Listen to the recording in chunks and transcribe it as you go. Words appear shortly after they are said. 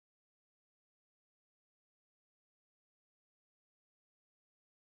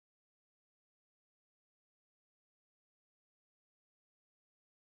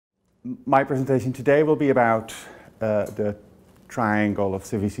My presentation today will be about the triangle of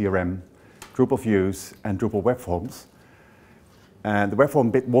CiviCRM, Drupal views, and Drupal web forms. And the web form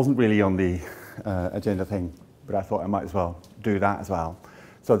bit wasn't really on the agenda thing, but I thought I might as well do that as well,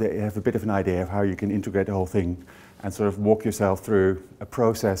 so that you have a bit of an idea of how you can integrate the whole thing and sort of walk yourself through a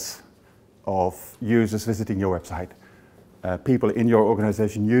process of users visiting your website, people in your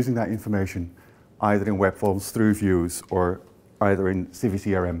organization using that information either in web forms through views or either in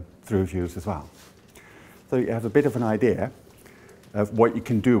CiviCRM through views as well. So you have a bit of an idea of what you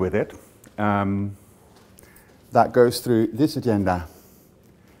can do with it. That goes through this agenda.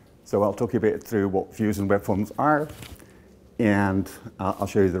 So I'll talk you a bit through what views and web forms are, and I'll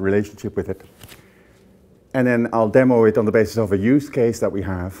show you the relationship with it. And then I'll demo it on the basis of a use case that we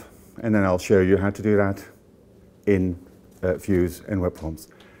have, and then I'll show you how to do that in views and web forms.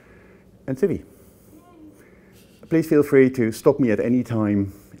 And Civi. Please feel free to stop me at any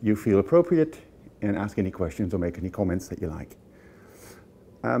time you feel appropriate and ask any questions or make any comments that you like.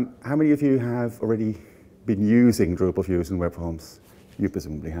 How many of you have already been using Drupal views and web forms? You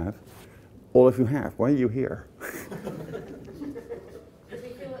presumably have. All of you have. Why are you here? Because we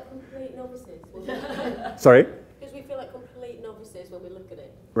feel like complete novices. Sorry? Because we feel like complete novices when we look at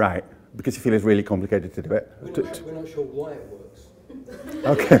it. Right. Because you feel it's really complicated to do it. We're not sure why it works.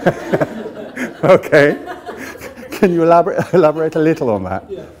 Okay. Okay. Can you elaborate a little on that?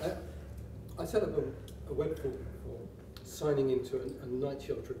 Yeah, I set up a web form for signing into a night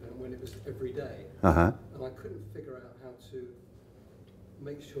shelter event when it was every day, and I couldn't figure out how to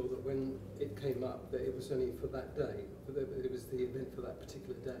make sure that when it came up that it was only for that day, that it was the event for that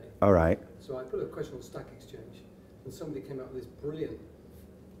particular day. All right. So I put a question on Stack Exchange, and somebody came up with this brilliant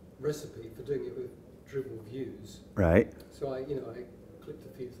recipe for doing it with Drupal views. Right. So I clicked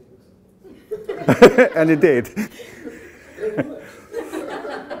a few things. And it did. It worked.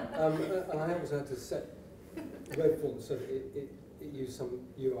 And I also had to set web forms so that it used some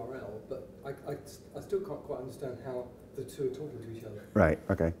URL, but I still can't quite understand how the two are talking to each other. Right,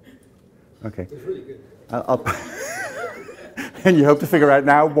 okay. Okay. It was really good. And you hope to figure out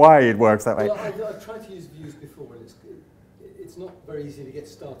now why it works that way. Well, I've tried to use views before, and it's not very easy to get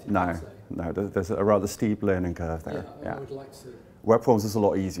started. No, no, there's a rather steep learning curve there. Yeah, I would like to. Web forms is a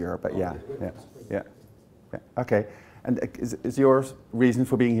lot easier, but yeah. Okay. And is your reason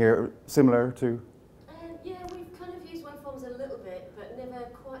for being here similar to? Yeah, we've kind of used web forms a little bit, but they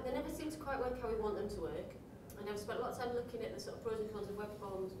never seem to quite work how we want them to work. And I've spent a lot of time looking at the sort of pros and cons of web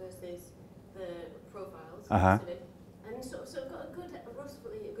forms versus the profiles. And sort of got a good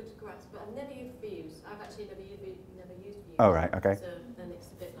grasp, but I've never used views. I've actually never used views. Oh, right, okay. So then it's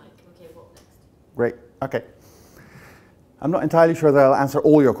a bit like, okay, what next? Great, okay. I'm not entirely sure that I'll answer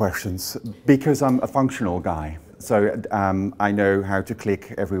all your questions because I'm a functional guy. So I know how to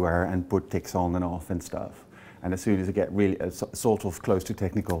click everywhere and put ticks on and off and stuff. And as soon as I get really sort of close to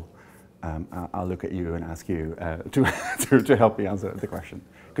technical, I'll look at you and ask you to help me answer the question.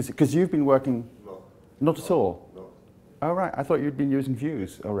 Because you've been working... No. Not at all? No. Oh, right. I thought you'd been using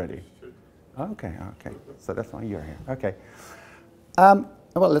views already. Okay, okay. So that's why you're here. Okay.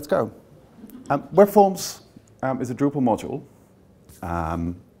 Well, let's go. Web forms is a Drupal module,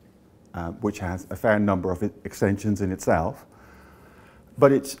 which has a fair number of extensions in itself.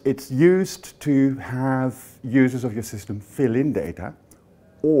 But it's used to have users of your system fill in data,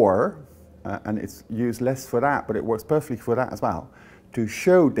 or, and it's used less for that, but it works perfectly for that as well, to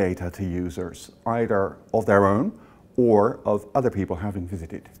show data to users, either of their own or of other people having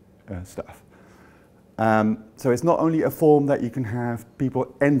visited stuff. So it's not only a form that you can have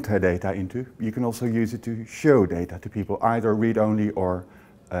people enter data into, you can also use it to show data to people, either read-only or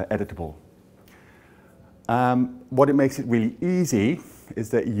editable. What it makes it really easy is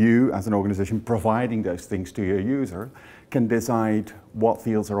that you, as an organization providing those things to your user, can decide what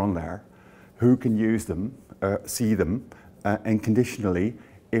fields are on there, who can use them, see them, and conditionally,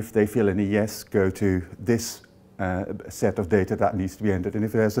 if they fill in a yes, go to this set of data that needs to be entered, and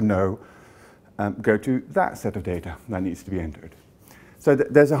if there's a no, go to that set of data that needs to be entered. So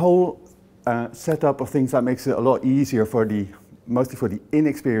there's a whole setup of things that makes it a lot easier for mostly for the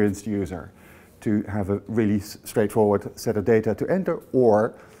inexperienced user to have a really straightforward set of data to enter,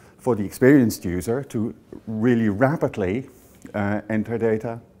 or for the experienced user to really rapidly enter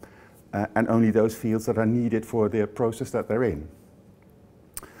data and only those fields that are needed for the process that they're in.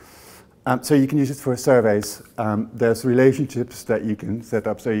 So you can use it for surveys. There's relationships that you can set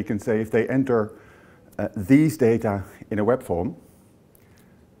up, so you can say if they enter these data in a web form,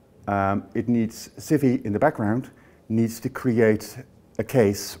 it needs Civi in the background, needs to create a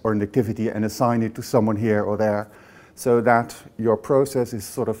case or an activity and assign it to someone here or there so that your process is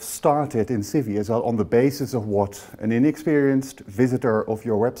sort of started in Civi as well on the basis of what an inexperienced visitor of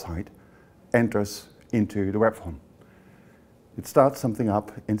your website enters into the web form. It starts something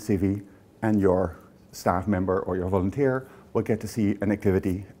up in Civi, and your staff member or your volunteer will get to see an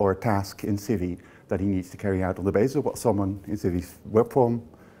activity or a task in Civi that he needs to carry out on the basis of what someone in Civi's web form.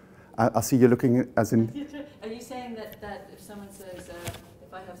 I see you looking as in... Are you saying that if someone says,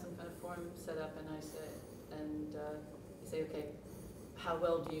 if I have some kind of form set up and I say, you say, okay, how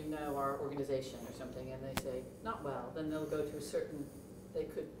well do you know our organization or something, and they say, not well, then they'll go to a certain,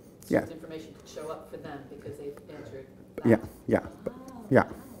 certain information could show up for them because they've answered that.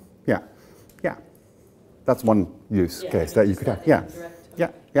 Yeah. That's one use case that you could have. Yeah.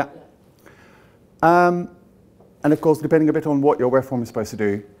 And of course, depending a bit on what your web form is supposed to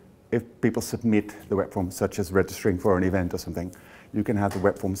do, if people submit the web form, such as registering for an event or something, you can have the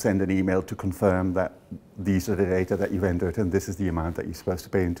web form send an email to confirm that these are the data that you've entered and this is the amount that you're supposed to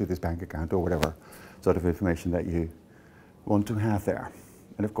pay into this bank account or whatever sort of information that you want to have there.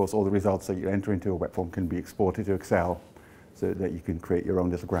 And of course, all the results that you enter into a web form can be exported to Excel so that you can create your own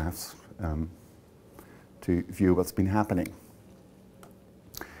little graphs to view what's been happening.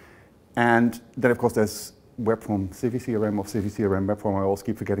 And then, of course, there's web form CiviCRM or CiviCRM web form. I always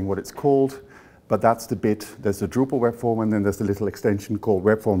keep forgetting what it's called, but that's the bit. There's the Drupal web form, and then there's the little extension called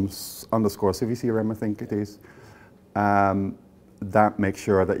webforms_CiviCRM, I think it is. That makes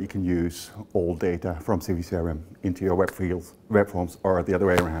sure that you can use all data from CiviCRM into your web forms, or the other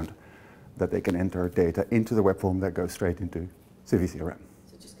way around, that they can enter data into the web form that goes straight into CiviCRM.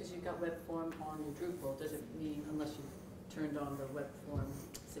 So just because you've got web form on your Drupal doesn't mean unless you've turned on the web form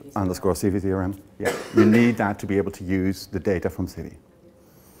CiviCRM. Yeah, you need that to be able to use the data from Civi.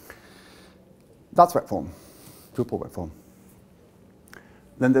 That's web form, Drupal web form.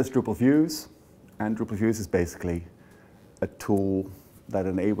 Then there's Drupal Views, and Drupal Views is basically a tool that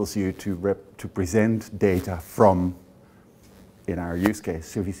enables you to present data from, in our use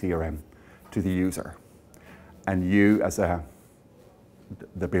case, CiviCRM, to the user. And you, as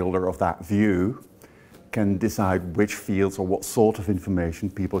the builder of that view, can decide which fields or what sort of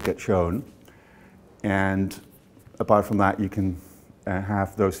information people get shown. And apart from that, you can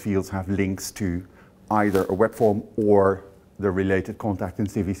have those fields have links to either a web form or the related contact in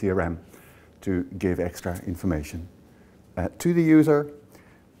CiviCRM to give extra information to the user.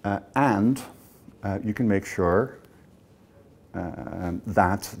 And you can make sure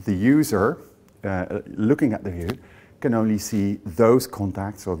that the user, looking at the view, can only see those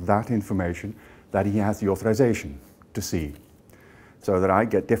contacts or that information that he has the authorization to see. So that I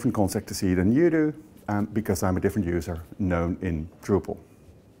get different contacts to see than you do, because I'm a different user known in Drupal.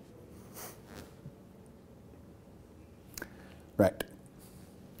 Right.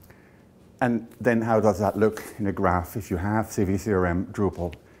 And then how does that look in a graph if you have CiviCRM,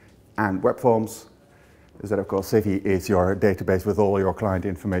 Drupal, and web forms? Is that, of course, Civi is your database with all your client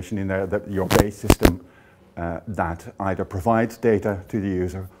information in there, that your base system that either provides data to the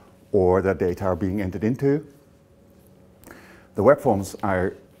user or the data are being entered into. The web forms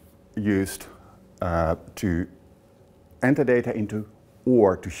are used to enter data into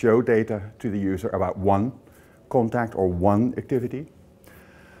or to show data to the user about one contact or one activity,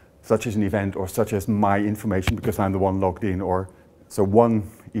 such as an event or such as my information because I'm the one logged in, or so one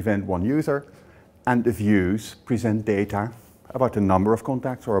event, one user. And the views present data about the number of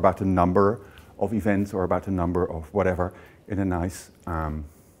contacts or about the number of events or about the number of whatever in a nice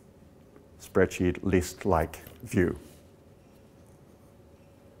spreadsheet list-like view.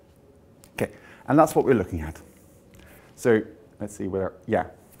 Okay, and that's what we're looking at. So let's see whether, yeah.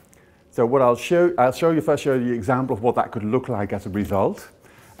 So what I'll show you the example of what that could look like as a result.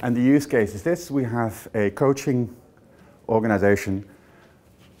 And the use case is this. We have a coaching organization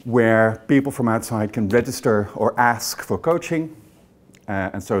where people from outside can register or ask for coaching.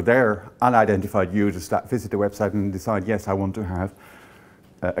 And so they're unidentified users that visit the website and decide, yes, I want to have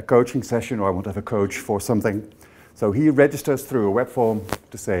a coaching session, or I want to have a coach for something. So he registers through a web form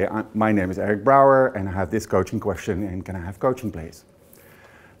to say, my name is Erik Brouwer, and I have this coaching question, and can I have coaching, please?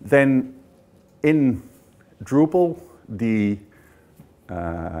 Then in Drupal, the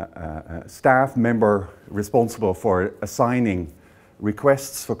staff member responsible for assigning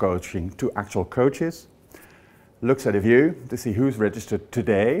requests for coaching to actual coaches looks at a view to see who's registered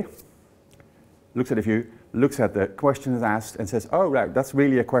today, looks at a view, looks at the question that's asked and says, oh, right, that's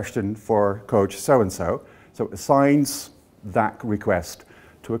really a question for coach so-and-so. So assigns that request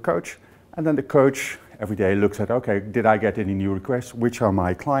to a coach, and then the coach every day looks at, okay, did I get any new requests? Which are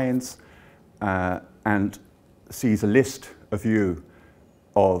my clients? And sees a list, a view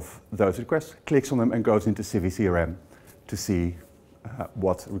of those requests, clicks on them and goes into CiviCRM to see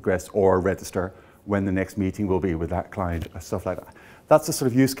what requests or register when the next meeting will be with that client, stuff like that. That's the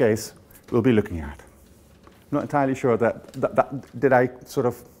sort of use case we'll be looking at. I'm not entirely sure did I sort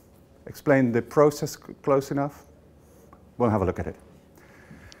of explain the process close enough? We'll have a look at it.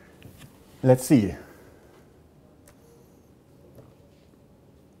 Let's see.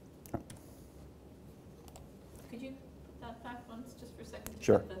 Could you put that back once, just for a second? To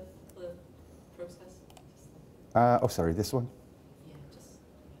Sure. get the process. Oh, sorry, this one? Yeah, just.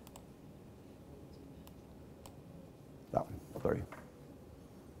 That one, sorry.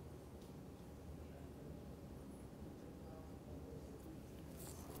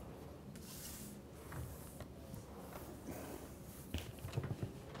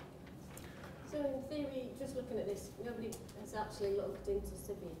 So in theory, just looking at this, nobody has actually looked into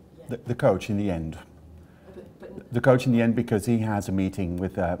Civi yet. The coach in the end. But The coach in the end, because he has a meeting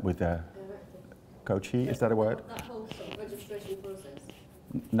with the Directly. coach. He, is that a word? That whole sort of registration process.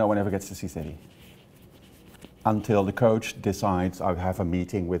 No one ever gets to see Civi until the coach decides I have a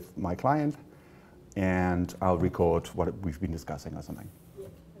meeting with my client and I'll record what we've been discussing or something. Yeah.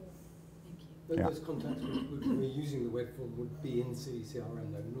 But Yeah. those contacts we're using the web form would be in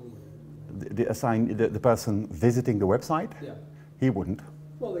CiviCRM though normally. The person visiting the website, Yeah. he wouldn't.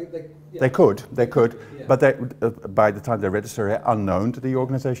 Well, yeah. They could, Yeah. but they, by the time they register, they're unknown to the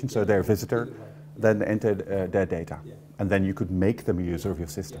organization, so they're a visitor. Either way. Then they enter their data, Yeah. and then you could make them a user of your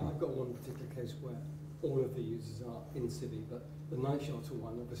Yeah, system. I've got one particular case where all of the users are in Civi, but the night shelter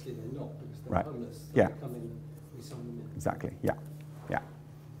one, obviously they're not because they're Right. homeless. So Yeah. they come in and we sign them in. Exactly. Yeah. Yeah.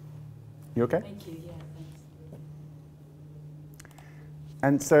 You okay? thank you, yeah, thanks.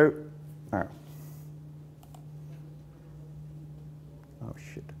 And so, oh. Oh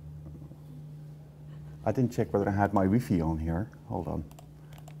shit. I didn't check whether I had my Wi-Fi on here. Hold on.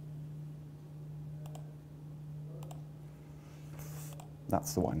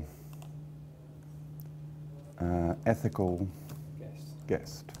 That's the one. Ethical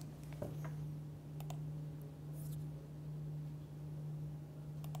guest.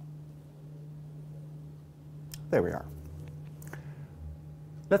 There we are.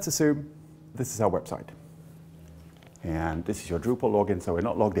 Let's assume this is our website. And this is your Drupal login, so we're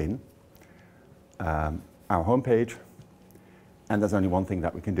not logged in. Our homepage, and there's only one thing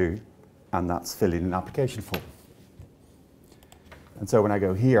that we can do, and that's fill in an application form. And so when I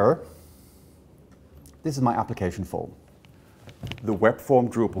go here, this is my application form. The web form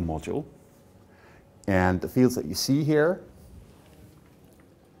Drupal module, and the fields that you see here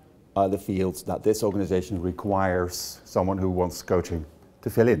are the fields that this organization requires someone who wants coaching to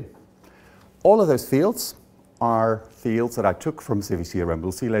fill in. All of those fields are fields that I took from CiviCRM,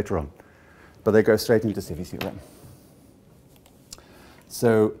 we'll see later on, but they go straight into CiviCRM.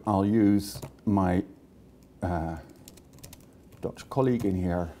 So I'll use my Dutch colleague in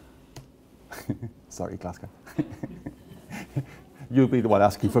here. Sorry, Klaska. You'll be the one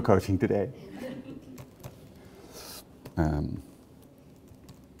asking for coaching today.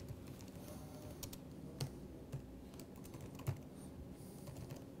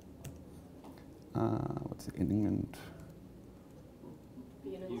 What's it in England?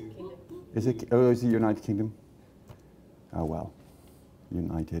 The United Kingdom. Is it? Oh, is it United Kingdom? Oh well,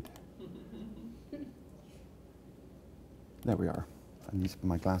 United. There we are. I need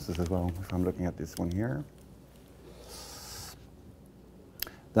my glasses as well if I'm looking at this one here.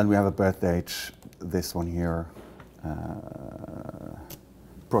 Then we have a birth date. This one here.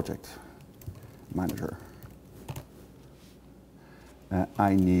 Project manager.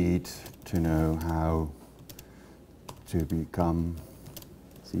 I need to know how to become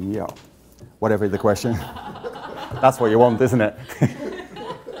CEO. Whatever the question. That's what you want, isn't it?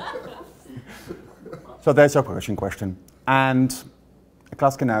 So there's your question. And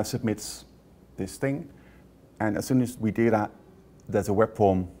Klaska now submits this thing. And as soon as we do that, there's a web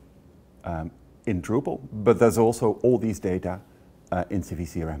form in Drupal, but there's also all these data in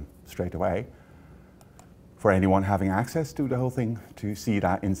CiviCRM straight away for anyone having access to the whole thing to see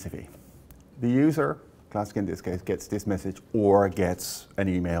that in Civi. The user, Klaska in this case, gets this message or gets an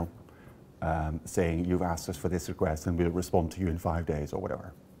email saying you've asked us for this request and we'll respond to you in 5 days or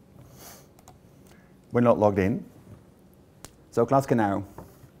whatever. We're not logged in. So Klaska now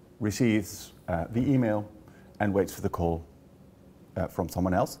receives the email and waits for the call from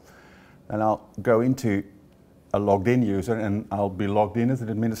someone else. And I'll go into a logged in user and I'll be logged in as an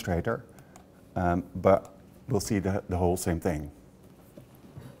administrator, but we'll see the whole same thing.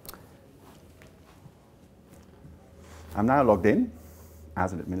 I'm now logged in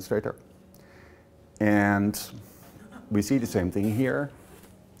as an administrator. And we see the same thing here.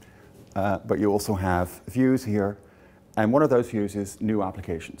 but you also have views here, and one of those views is new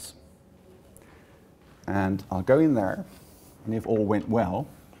applications. And I'll go in there, and if all went well,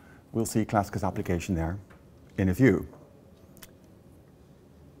 we'll see Classica's application there in a view.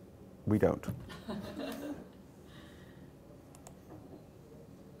 We don't.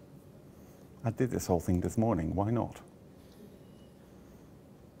 I did this whole thing this morning, why not?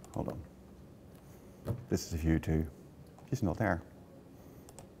 Hold on. This is a view too. She's not there.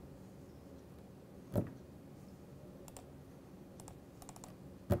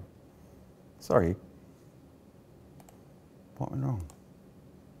 Sorry. What went wrong?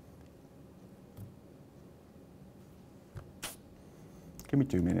 Give me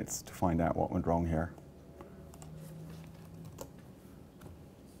 2 minutes to find out what went wrong here.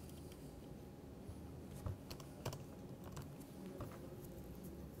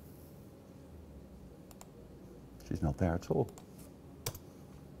 She's not there at all.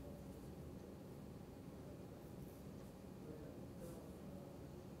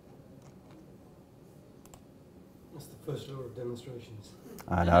 That's the first law of demonstrations.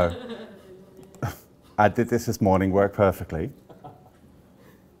 I know. I did this morning, worked perfectly.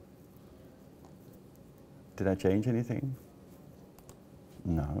 Did I change anything?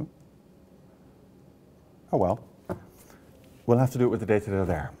 No. Oh well. We'll have to do it with the data that are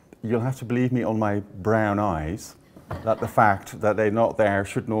there. You'll have to believe me on my brown eyes that the fact that they're not there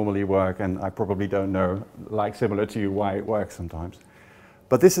should normally work, and I probably don't know, like similar to you, why it works sometimes.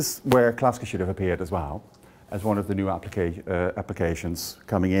 But this is where Classica should have appeared as well, as one of the new applications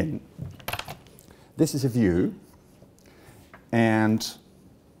coming in. This is a view, and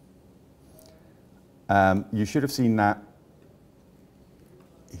you should have seen that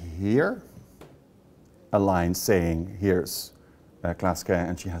here, a line saying, here's Classica,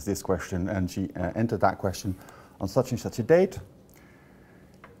 and she has this question, and she entered that question on such and such a date.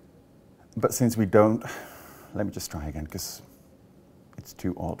 But since we don't, let me just try again, because it's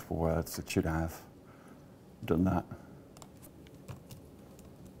too odd for words. It should have done that.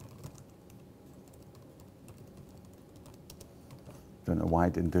 Don't know why I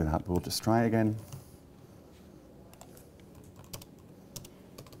didn't do that, but we'll just try again.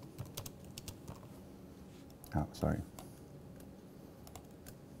 Oh, sorry.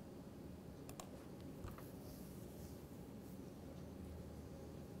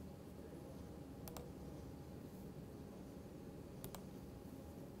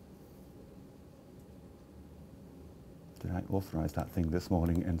 Did I authorize that thing this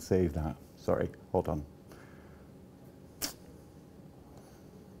morning and save that? Sorry, hold on.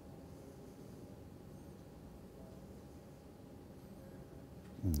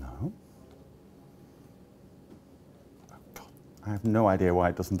 No. Oh, God. I have no idea why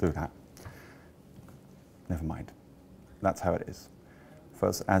it doesn't do that. Never mind. That's how it is.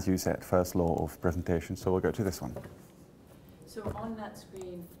 First, as you said, first law of presentation, so we'll go to this one. So on that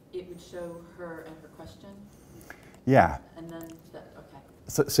screen, it would show her and her question? Yeah. And then, that, okay.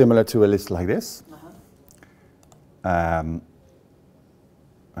 So, similar to a list like this. Uh-huh.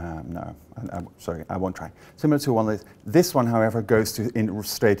 No, sorry, I won't try. Similar to one like this. This one, however, goes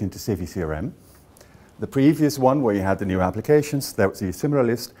straight into CiviCRM. The previous one, where you had the new applications, that was a similar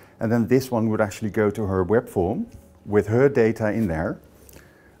list, and then this one would actually go to her web form with her data in there,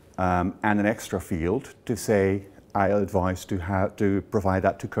 and an extra field to say, I advise to provide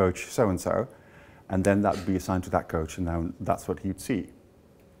that to coach so-and-so, and then that would be assigned to that coach, and now that's what he'd see.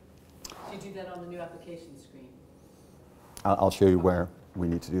 Do you do that on the new application screen? I'll show you where we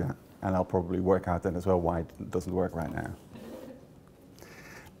need to do that, and I'll probably work out then as well why it doesn't work right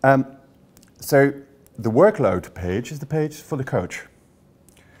now. So the workload page is the page for the coach.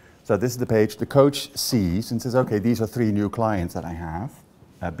 So this is the page the coach sees and says, okay, these are 3 new clients that I have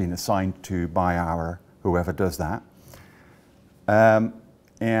been assigned to by our whoever does that.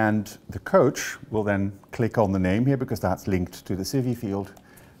 And the coach will then click on the name here because that's linked to the Civi field.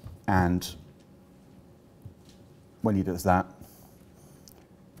 And when he does that,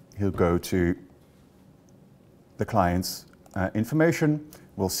 he'll go to the client's information.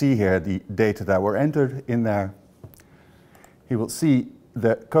 We'll see here the data that were entered in there. He will see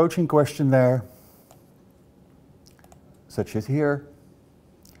the coaching question there, such as here.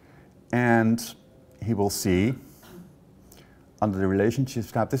 And he will see under the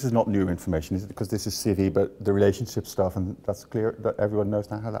relationships tab, this is not new information, is it? Because this is Civi, but the relationship stuff, and that's clear, that everyone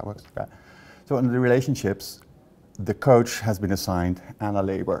knows now how that works. Yeah. So under the relationships, the coach has been assigned Anna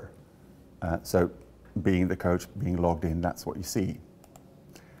Labor. So being the coach, being logged in, that's what you see.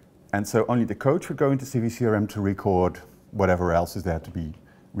 And so only the coach would go into CiviCRM to record whatever else is there to be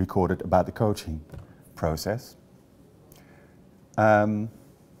recorded about the coaching process.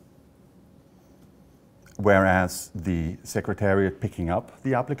 whereas the secretariat picking up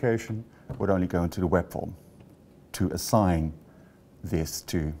the application would only go into the web form to assign this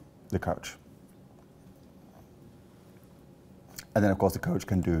to the coach. And then of course the coach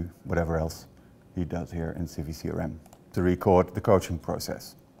can do whatever else he does here in CiviCRM to record the coaching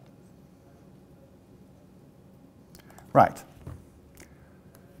process. Right.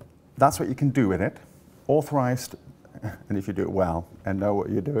 That's what you can do with it. Authorized, and if you do it well and know what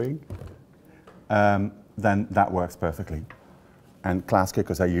you're doing, then that works perfectly. And class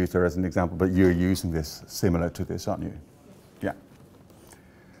kickers I used there as an example, but you're using this similar to this, aren't you? Yeah.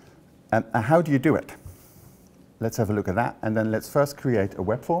 And how do you do it? Let's have a look at that, and then let's first create a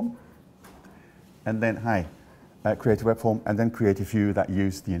web form, and then, create a web form, and then create a view that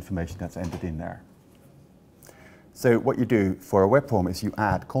uses the information that's entered in there. So what you do for a web form is you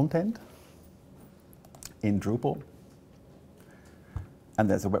add content in Drupal, and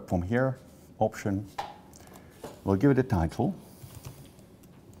there's a web form here, option. We'll give it a title.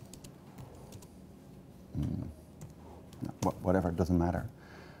 Whatever, it doesn't matter.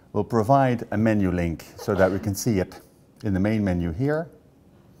 We'll provide a menu link so that we can see it in the main menu here.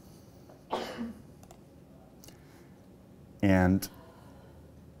 And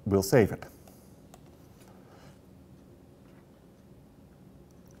we'll save it.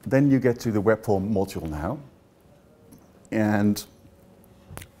 Then you get to the web form module now. And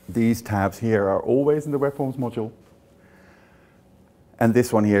these tabs here are always in the web forms module. And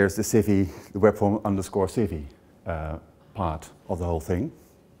this one here is the Civi, the web form _ Civi part of the whole thing.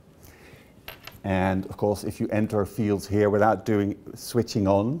 And of course, if you enter fields here without switching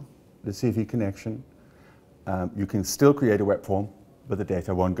on the Civi connection, you can still create a web form, but the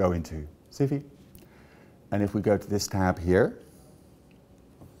data won't go into Civi. And if we go to this tab here,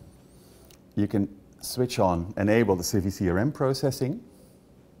 you can switch on, enable the CiviCRM processing,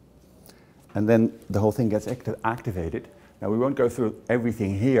 and then the whole thing gets activated. Now we won't go through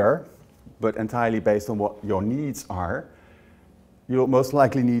everything here, but entirely based on what your needs are. You'll most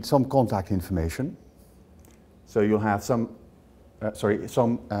likely need some contact information. So you'll have some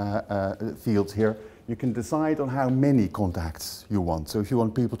fields here. You can decide on how many contacts you want. So if you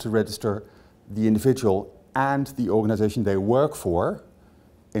want people to register the individual and the organization they work for,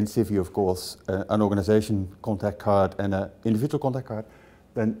 in Civi, of course, an organization contact card and an individual contact card,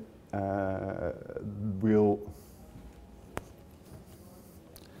 then we'll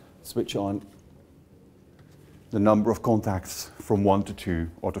switch on the number of contacts from 1 to 2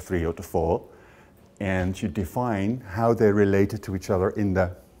 or to 3 or to 4, and you define how they're related to each other in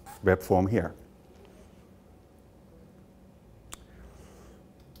the web form here.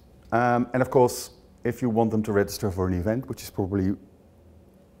 And of course, if you want them to register for an event, which is probably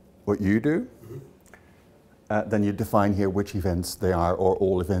what you do, then you define here which events they are, or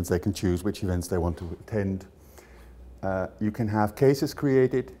all events. They can choose which events they want to attend. You can have cases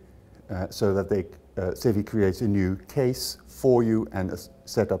created so that Civi creates a new case for you and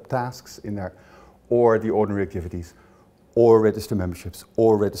set up tasks in there, or the ordinary activities, or register memberships,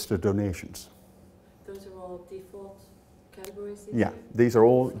 or register donations. Those are all default categories? Yeah, these are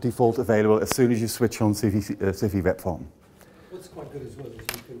all default available as soon as you switch on Civi web form. What's quite good as well is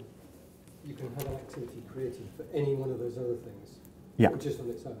you can have an activity created for any one of those other things, or just on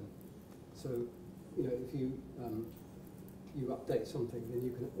its own. So, you know, if you you update something, then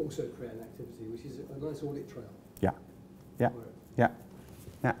you can also create an activity, which is a nice audit trail. Yeah, yeah, yeah,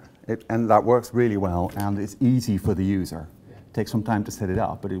 yeah. And that works really well, and it's easy for the user. Yeah. It takes some time to set it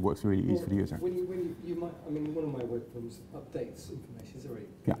up, but it works really easy for the user. When you might, I mean, one of my web forms updates information. It's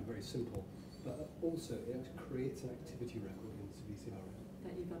very simple, but also it actually creates an activity record in CiviCRM.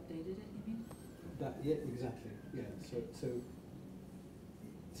 That you've updated it, you mean? Yeah, exactly. Yeah.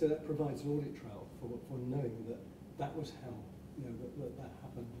 So that provides an audit trail for knowing that was how, you know, that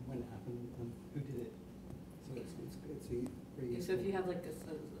happened, and when it happened, and who did it. So it's very useful. So if you have like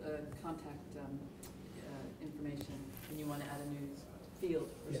a contact information and you want to add a new field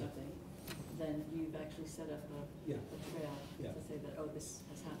or something, then you've actually set up a trail to say that, oh, this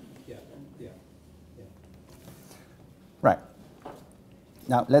has happened. Yeah. Right.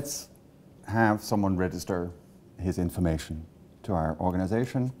 Now let's have someone register his information to our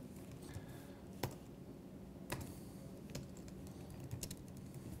organization.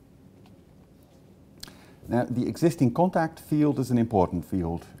 Now, the existing contact field is an important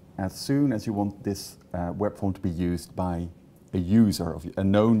field. As soon as you want this web form to be used by a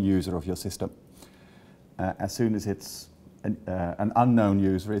known user of your system, as soon as it's an unknown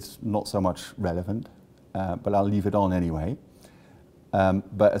user, it's not so much relevant, but I'll leave it on anyway.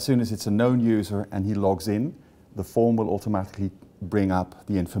 But as soon as it's a known user and he logs in, the form will automatically bring up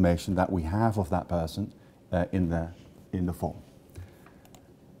the information that we have of that person in the form.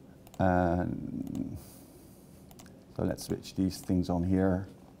 So let's switch these things on here,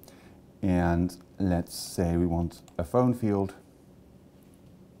 and let's say we want a phone field,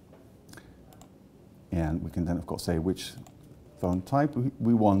 and we can then of course say which phone type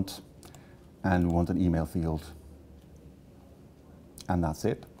we want, and we want an email field, and that's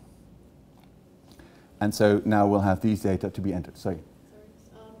it. And so now we'll have these data to be entered. Sorry.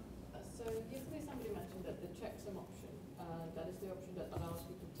 So yesterday somebody mentioned that the checksum option, that is the option that allows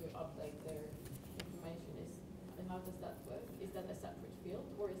people to update their information. And how does that work? Is that a separate field,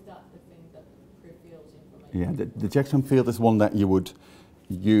 or is that the thing that reveals information? Yeah, the checksum field is one that you would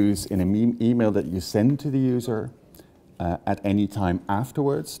use in an email that you send to the user at any time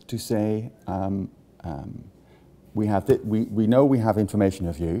afterwards to say, we know we have information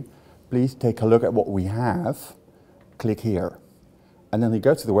of you. Please take a look at what we have, click here. And then they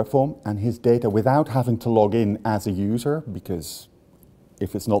go to the web form, and his data, without having to log in as a user, because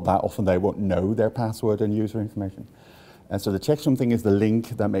if it's not that often, they won't know their password and user information. And so the checksum thing is the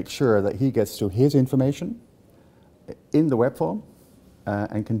link that makes sure that he gets to his information in the web form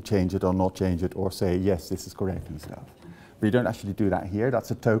and can change it or not change it, or say, yes, this is correct and stuff. But you don't actually do that here.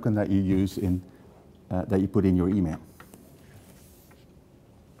 That's a token that you use in, that you put in your email.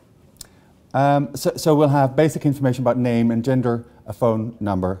 So we'll have basic information about name and gender, a phone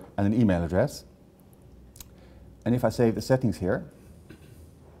number, and an email address. And if I save the settings here,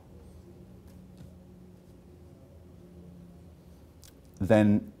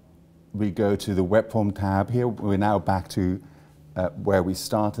 then we go to the web form tab here. We're now back to where we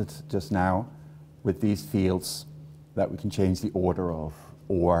started just now with these fields that we can change the order of,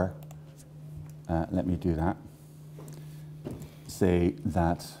 or let me do that. Say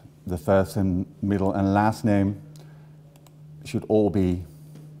that the first and middle and last name should all be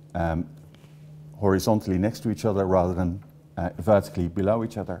horizontally next to each other rather than vertically below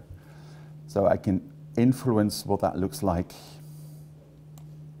each other. So I can influence what that looks like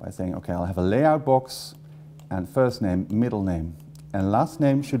by saying, okay, I'll have a layout box, and first name, middle name, and last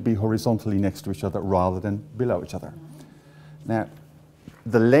name should be horizontally next to each other rather than below each other. Now,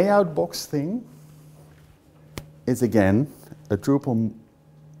 the layout box thing is again a Drupal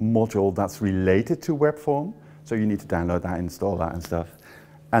module that's related to web form, so you need to download that, install that and stuff,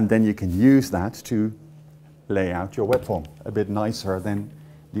 and then you can use that to lay out your web form a bit nicer than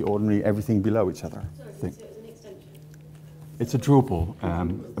the ordinary everything below each other thing. So it's an extension? It's a Drupal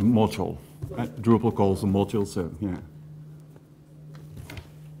module. Drupal calls a module, so yeah.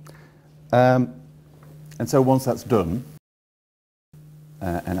 And so once that's done,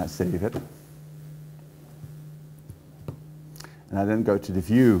 and I save it, and I then go to the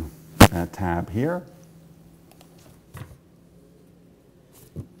View tab here.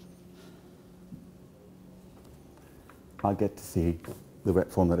 I'll get to see the web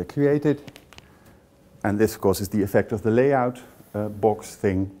form that I created. And this, of course, is the effect of the layout box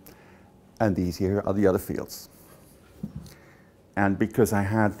thing. And these here are the other fields. And because I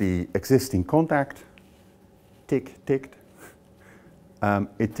had the existing contact ticked,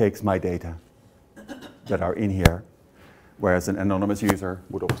 it takes my data that are in here, whereas an anonymous user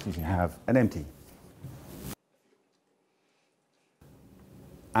would obviously have an empty.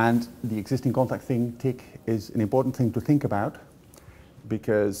 And the existing contact thing tick is an important thing to think about,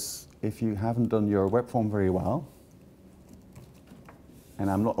 because if you haven't done your web form very well, and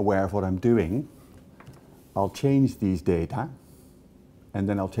I'm not aware of what I'm doing, I'll change these data, and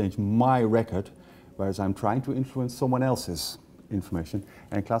then I'll change my record, whereas I'm trying to influence someone else's information.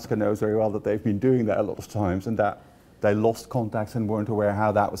 And Klaska knows very well that they've been doing that a lot of times, and that they lost contacts and weren't aware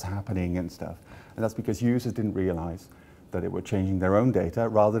how that was happening and stuff. And that's because users didn't realize that they were changing their own data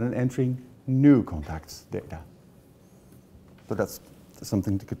rather than entering new contacts data. So that's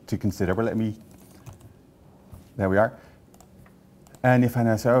something to consider. But there we are. And if I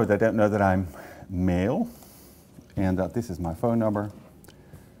now say, oh, they don't know that I'm male, and that this is my phone number,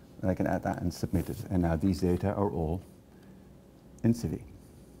 then I can add that and submit it. And now these data are all in Civi.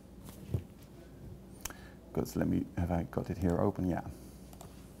 Because have I got it here open? Yeah.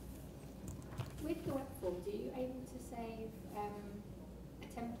 With the web form, are you able to save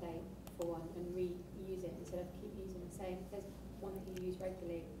a template for one and reuse it instead of keep using the same? There's one that you use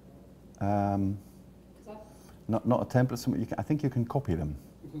regularly. Not a template. I think you can copy them.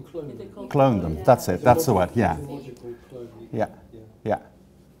 You can clone them. Clone them. That's it. That's the word. Yeah. Yeah. Yeah.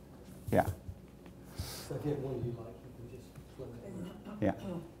 Yeah. So if you have one you like, you can just clone it.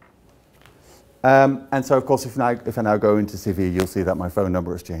 Yeah. And so, of course, if I now go into Civi, you'll see that my phone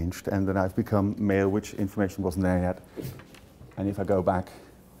number has changed, and then I've become male, which information wasn't there yet. And if I go back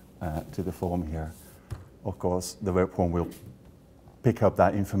to the form here, of course, the web form will pick up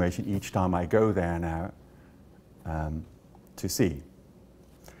that information each time I go there now to see.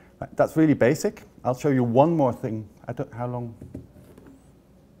 Right, that's really basic. I'll show you one more thing. I don't, how long?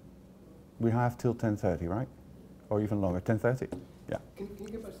 We have till 10:30, right? Or even longer, 10:30? Yeah. Can you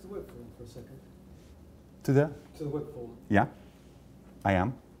go back to the web form for a second? To the? To the web form. Yeah, I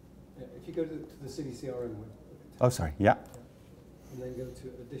am. Yeah, if you go to the CiviCRM web. Oh, sorry, yeah. And then go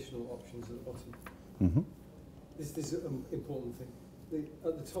to additional options at the bottom. Mm-hmm. This is an important thing.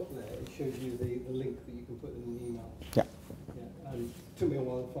 At the top there, it shows you the link that you can put in an email. Yeah. Yeah, and it took me a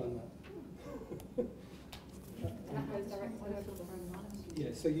while to find that. That goes directly to the from.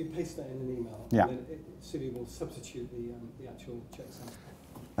 Yeah, so you paste that in an email, Yeah. and then Civi will substitute the actual checksum.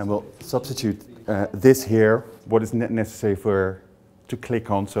 And we'll substitute this here, what is necessary to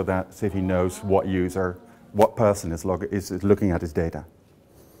click on so that Civi knows what user, what person is looking at his data.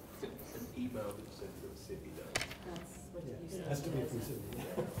 An email that you send from Civi does. That's what Yeah, you it said. has to be from Civi.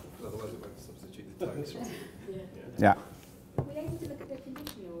 Otherwise it won't substitute the tags. Yeah. Were you able to look at the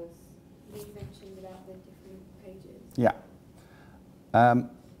conditionals that you mentioned about the different pages? Yeah.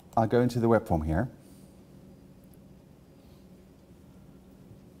 I'll go into the web form here.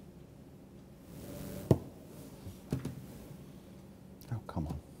 Oh, come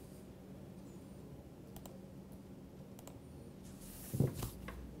on.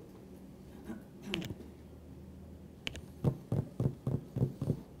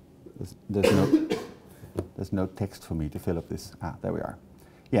 There's no text for me to fill up this. Ah, there we are.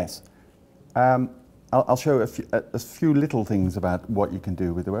 Yes. I'll show a few little things about what you can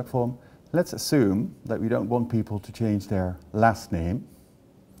do with the web form. Let's assume that we don't want people to change their last name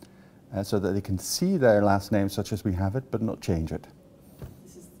so that they can see their last name such as we have it, but not change it.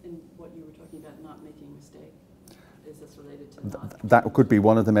 This is in what you were talking about, not making a mistake. Is this related to not? That could be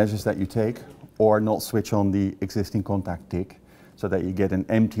one of the measures that you take, or not switch on the existing contact tick so that you get an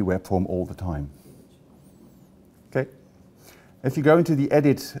empty web form all the time. Okay. If you go into the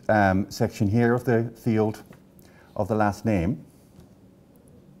edit section here of the field of the last name,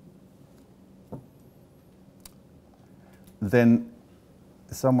 then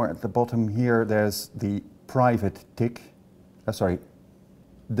somewhere at the bottom here there's the private tick,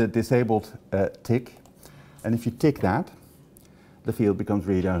 the disabled tick, and if you tick that, the field becomes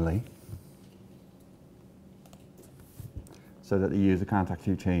read-only, so that the user can't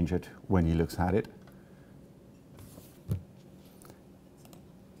actually change it when he looks at it.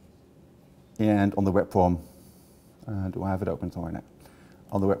 And on the web form, do I have it open somewhere now?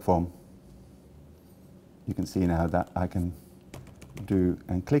 On the web form, you can see now that I can do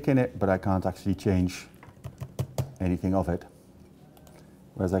and click in it, but I can't actually change anything of it.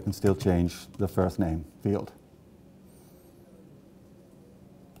 Whereas I can still change the first name field.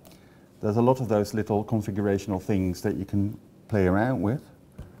 There's a lot of those little configurational things that you can play around with,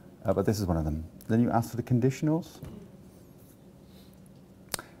 but this is one of them. Then you ask for the conditionals.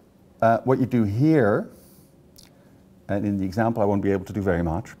 What you do here, and in the example I won't be able to do very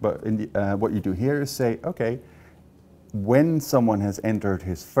much, but in the, what you do here is say, okay, when someone has entered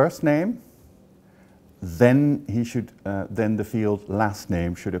his first name, then he should, then the field last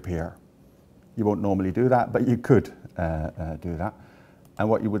name should appear. You won't normally do that, but you could do that. And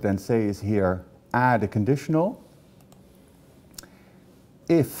what you would then say is here, add a conditional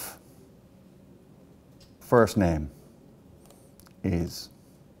if first name is,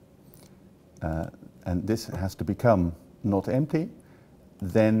 and this has to become not empty,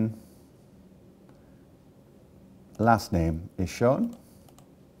 then last name is shown.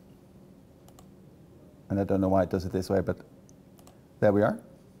 And I don't know why it does it this way, but there we are.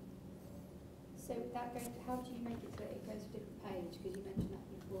 So that goes, how do you make it so that it goes to a different page? Because you mentioned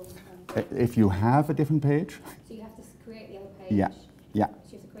that before. If you have a different page. So you have to create the other page. Yeah. Yeah.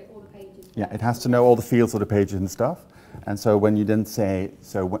 So you have to create all the pages. Yeah, it has to know all the fields of the pages and stuff. And so when you then say,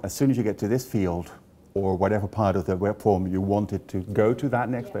 so as soon as you get to this field, or whatever part of the web form you want it to go to that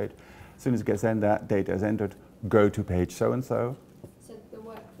next page, as soon as it gets in, that data is entered, go to page so-and-so. So the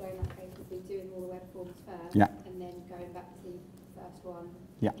workflow in that case would be doing all the web forms first, Yeah. and then going back to the first one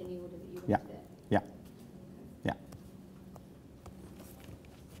Yeah. in the order that you wanted Yeah. it. Yeah. Yeah.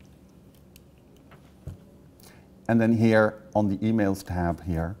 And then here on the emails tab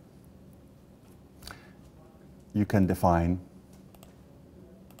here, you can define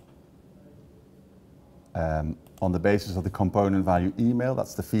on the basis of the component value email,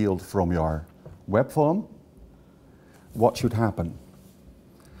 that's the field from your web form, what should happen.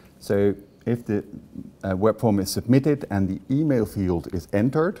 So if the web form is submitted and the email field is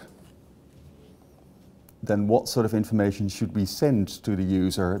entered, then what sort of information should we send to the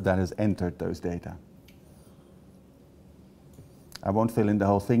user that has entered those data? I won't fill in the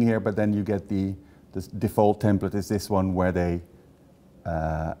whole thing here, but then you get the default template is this one where they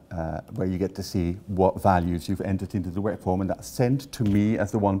where you get to see what values you've entered into the web form, and that's sent to me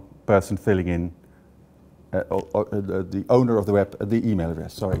as the one person filling in, the owner of the the email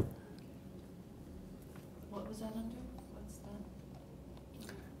address. Sorry. What was that under? What's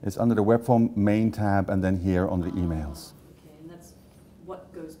that? It's under the web form main tab, and then here on the emails. Okay, and that's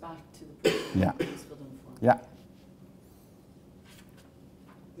what goes back to the person Yeah. who's filled in the form. Yeah.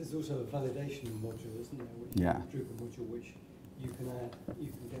 There's also a validation module, isn't there? Yeah. Drupal module, which you can add,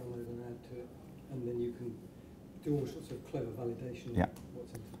 you can download and add to it, and then you can do all sorts of clever validation. Yeah. Of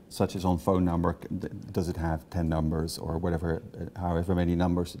what's in it. Such as on phone number, does it have 10 numbers or whatever, however many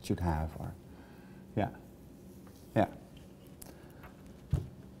numbers it should have, or yeah, yeah.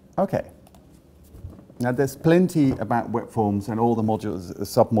 Okay. Now there's plenty about web forms and all the modules,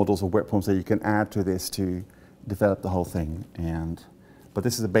 sub-modules of web forms that you can add to this to develop the whole thing. But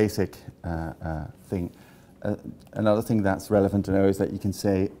this is a basic thing. Another thing that's relevant to know is that you can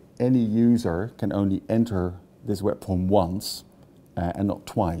say any user can only enter this web form once and not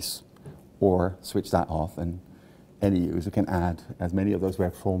twice, or switch that off, and any user can add as many of those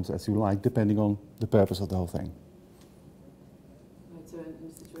web forms as you like, depending on the purpose of the whole thing. Right, so in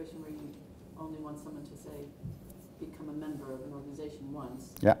a situation where you only want someone to say, become a member of an organization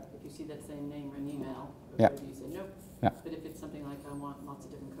once, Yeah. if you see that same name or an email, or Yeah. whatever, you say nope. Yeah. But if it's something like I want lots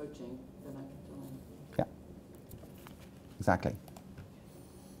of different coaching, then I can fill in. Yeah, exactly.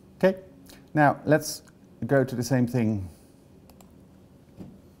 Okay, now let's go to the same thing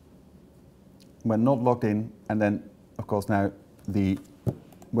when not logged in, and then of course now the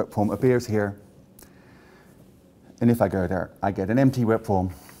web form appears here, and if I go there I get an empty web form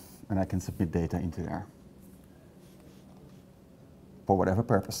and I can submit data into there for whatever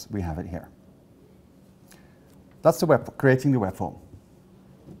purpose we have it here. That's the creating the web form.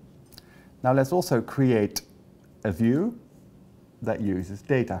 Now let's also create a view that uses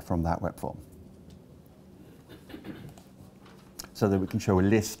data from that web form, so that we can show a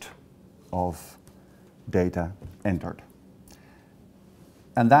list of data entered.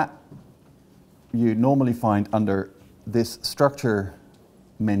 And that you normally find under this structure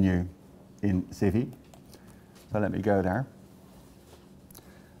menu in Civi. So let me go there.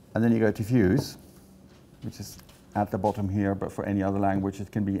 And then you go to views, which is at the bottom here, but for any other language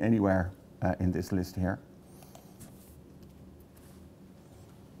it can be anywhere in this list here.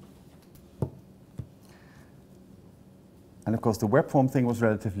 And of course the web form thing was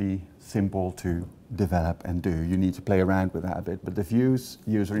relatively simple to develop and do. You need to play around with that a bit, but the views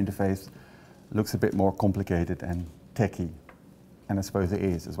user interface looks a bit more complicated and techy, and I suppose it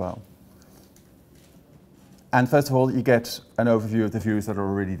is as well. And first of all, you get an overview of the views that are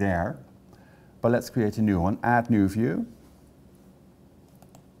already there, but let's create a new one. Add new view.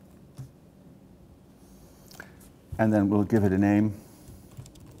 And then we'll give it a name,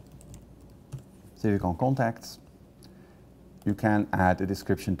 CiviCon Contacts. You can add a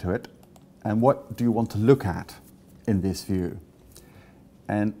description to it. And what do you want to look at in this view?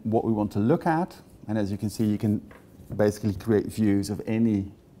 And what we want to look at, and as you can see, you can basically create views of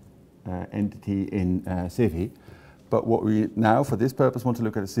any entity in Civi. But what we now, for this purpose, want to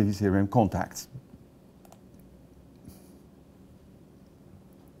look at is CiviCRM Contacts.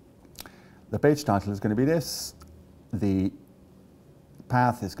 The page title is going to be this. The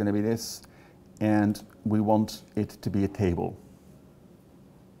path is going to be this. And we want it to be a table.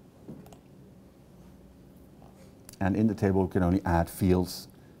 And in the table, we can only add fields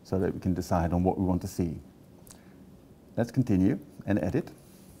so that we can decide on what we want to see. Let's continue and edit.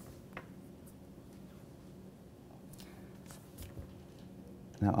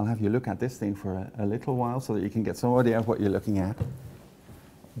 Now I'll have you look at this thing for a little while so that you can get some idea of what you're looking at.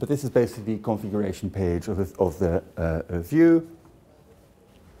 But this is basically the configuration page of the view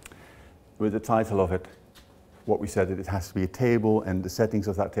with the title of it. What we said, that it has to be a table and the settings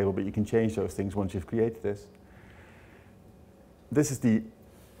of that table, but you can change those things once you've created this.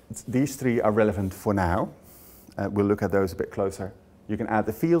 These three are relevant for now. We'll look at those a bit closer. You can add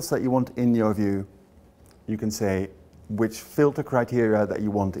the fields that you want in your view. You can say which filter criteria that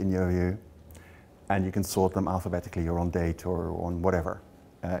you want in your view, and you can sort them alphabetically or on date or on whatever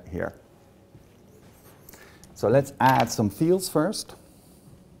here. So let's add some fields first.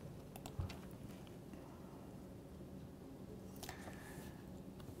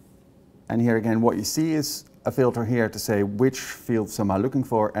 And here again, what you see is a filter here to say which fields am I looking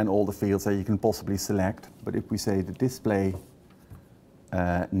for, and all the fields that you can possibly select. But if we say the display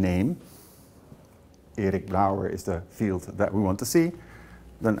name, Erik Brouwer is the field that we want to see,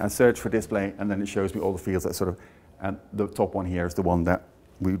 then I search for display, and then it shows me all the fields that sort of And the top one here is the one that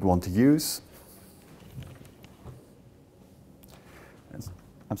we would want to use.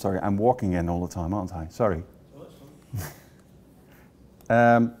 I'm sorry, I'm walking in all the time, aren't I? Sorry.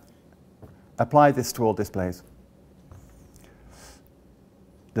 Apply this to all displays.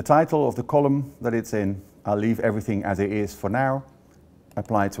 The title of the column that it's in, I'll leave everything as it is for now.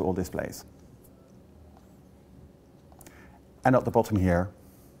 Apply to all displays. And at the bottom here,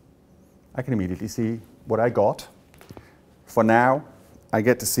 I can immediately see what I got. For now, I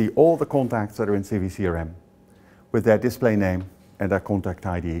get to see all the contacts that are in CiviCRM with their display name and their contact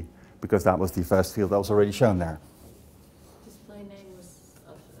ID, because that was the first field that was already shown there. Display name was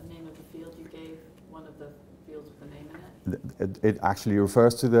a name of the field you gave, one of the fields with the name in it? It actually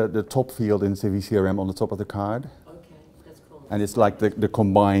refers to the top field in CiviCRM on the top of the card. Okay, that's cool. And it's like the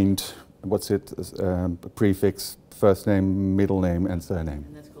combined, prefix, first name, middle name, and surname.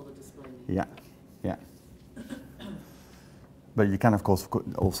 And that's called a display name? Yeah, yeah. But you can, of course,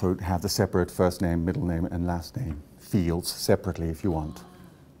 also have the separate first name, middle name, and last name fields separately if you want.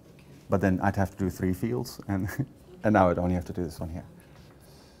 Okay. But then I'd have to do 3 fields, and, and now I'd only have to do this one here.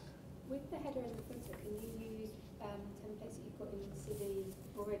 With the header and the footer, can you use templates that you've got in Civi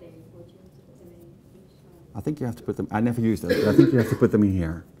already, or do you have to put them in each time? I think you have to put them, I never use them, but I think you have to put them in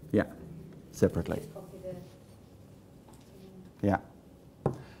here. Yeah, separately. Just copy the... Yeah.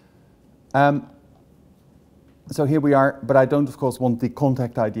 So here we are, but I don't, of course, want the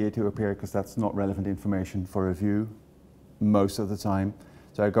contact ID to appear because that's not relevant information for review most of the time.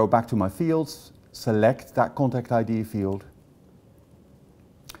 So I go back to my fields, select that contact ID field,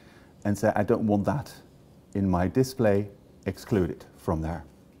 and say I don't want that in my display, exclude it from there.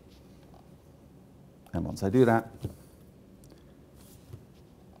 And once I do that,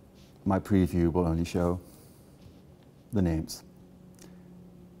 my preview will only show the names.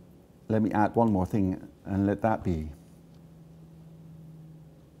 Let me add one more thing, and let that be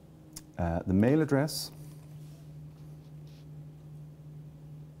the mail address.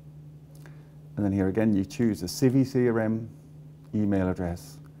 And then here again, you choose a CiviCRM email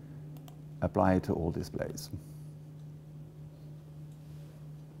address, apply it to all displays.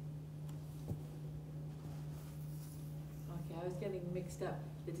 Okay, I was getting mixed up.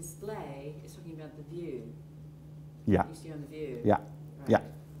 The display is talking about the view. Yeah. You see on the view. Yeah. Right. Yeah. Okay.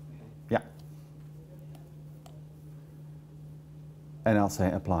 Yeah. And I'll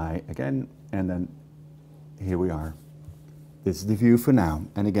say apply again, and then here we are. This is the view for now.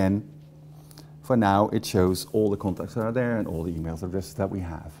 And again, for now, it shows all the contacts that are there and all the email addresses that we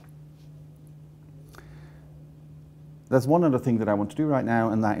have. There's one other thing that I want to do right now,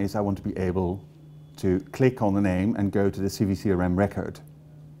 and that is I want to be able to click on the name and go to the CiviCRM record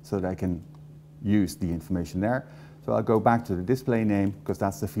so that I can use the information there. So I'll go back to the display name because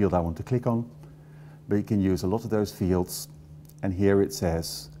that's the field I want to click on. But you can use a lot of those fields. And here it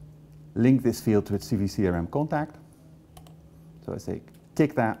says, link this field to its CiviCRM contact. So I say,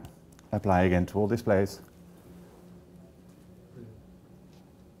 tick that, apply again to all displays.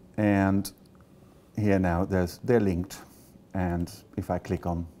 And here now, they're linked. And if I click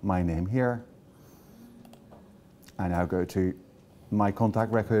on my name here, I now go to my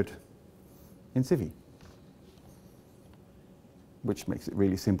contact record in Civi, which makes it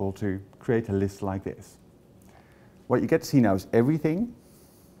really simple to create a list like this. What you get to see now is everything.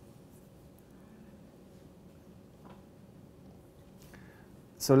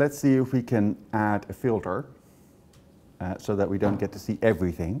 So let's see if we can add a filter so that we don't get to see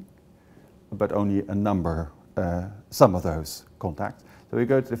everything, but only a number, some of those contacts. So we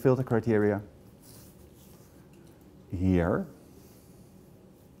go to the filter criteria here.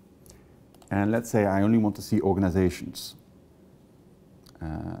 And let's say I only want to see organizations.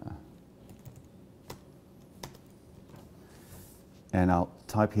 And I'll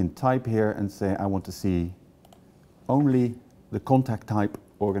type in type here and say I want to see only the contact type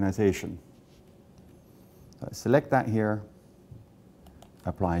organization. So I select that here,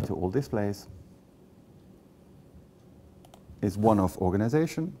 apply to all displays. Is one-off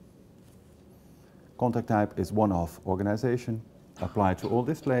organization. Contact type is one-off organization, apply to all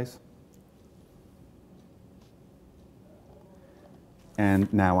displays.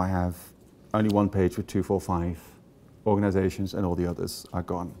 And now I have only one page with 2, 4, 5 organizations, and all the others are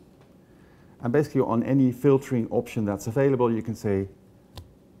gone. And basically on any filtering option that's available, you can say,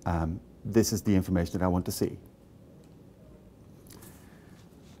 this is the information that I want to see.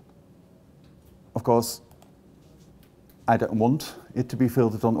 Of course, I don't want it to be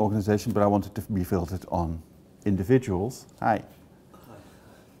filtered on organization, but I want it to be filtered on individuals. Hi.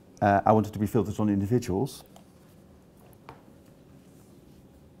 I want it to be filtered on individuals.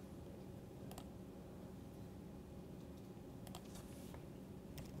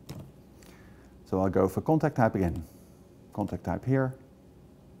 go for contact type again. Contact type here.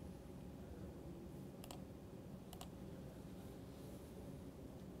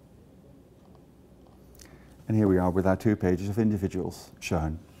 And here we are with our 2 pages of individuals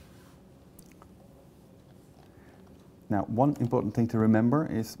shown. Now, one important thing to remember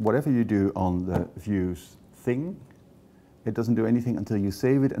is whatever you do on the views thing, it doesn't do anything until you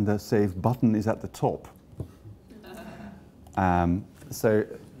save it, and the save button is at the top. So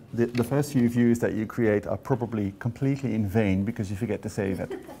the first few views that you create are probably completely in vain because you forget to save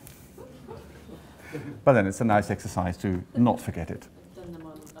it. But then it's a nice exercise to not forget it. I've done them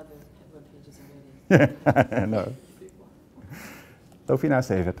on other web pages already. No. So if you now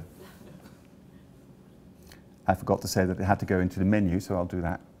save it. I forgot to say that it had to go into the menu, so I'll do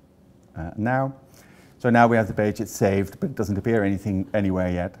that now. So now we have the page, it's saved, but it doesn't appear anywhere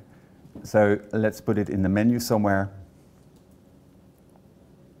yet. So let's put it in the menu somewhere.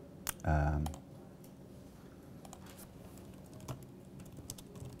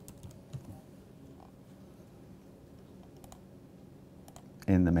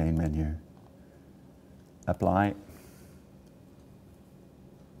 In the main menu. Apply.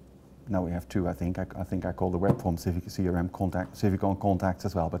 Now we have 2, I think. I think I call the web form CiviCRM contact, CiviCon contacts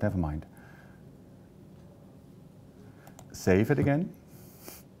as well, but never mind. Save it again.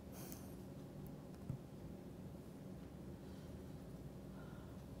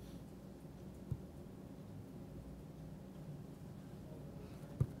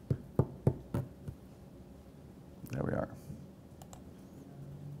 There we are.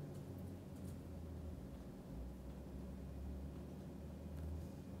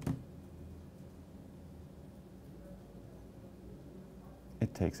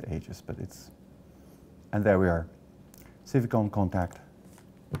 It takes ages, but it's, and there we are. CiviCon contact.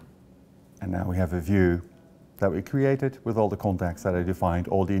 And now we have a view that we created with all the contacts that I defined,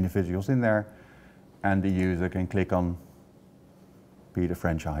 all the individuals in there, and the user can click on Peter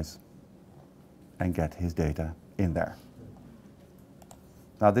franchise and get his data in there.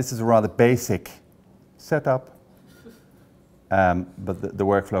 Now this is a rather basic setup, but the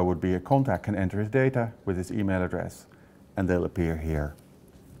workflow would be a contact can enter his data with his email address, and they'll appear here.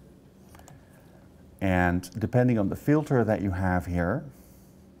 And depending on the filter that you have here,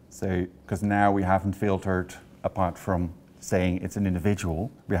 so because now we haven't filtered, apart from saying it's an individual,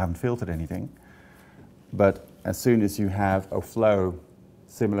 we haven't filtered anything. But as soon as you have a flow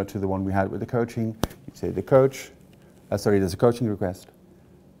similar to the one we had with the coaching, you say the coach, there's a coaching request.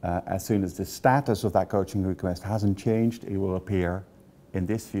 As soon as the status of that coaching request hasn't changed, it will appear in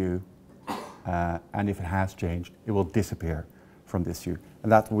this view. And if it has changed, it will disappear from this view.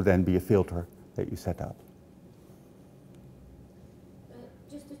 And that would then be a filter that you set up.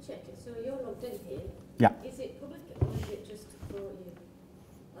 Just to check it, so you're logged in here. Yeah. Is it public or is it just for you?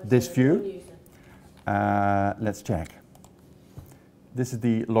 This view? Let's check. This is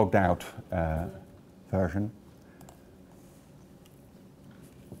the logged out version.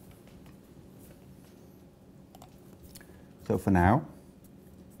 So for now,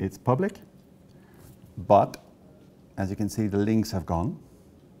 it's public, but as you can see, the links have gone.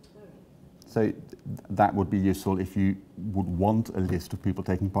 So that would be useful if you would want a list of people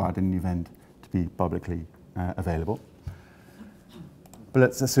taking part in an event to be publicly available. But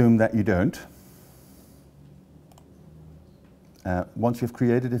let's assume that you don't. Once you've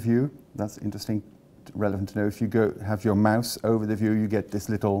created a view, that's interesting, relevant to know. If you go have your mouse over the view, you get this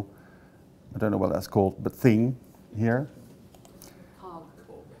little, I don't know what that's called, but thing here.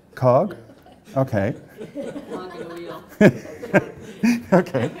 Cog? Okay. Cog in the wheel.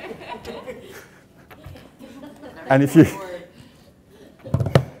 Okay. And if you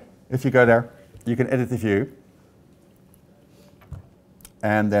go there, you can edit the view.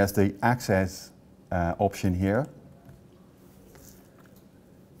 And there's the access option here.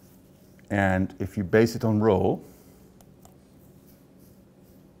 And if you base it on role,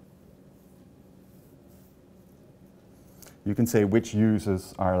 you can say which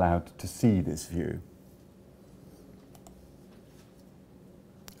users are allowed to see this view.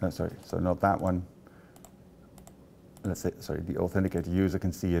 Sorry, so not that one. Let's say, sorry, the authenticated user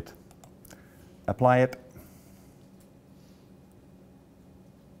can see it. Apply it.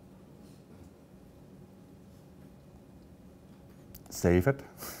 Save it.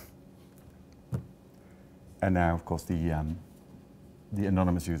 And now, of course, the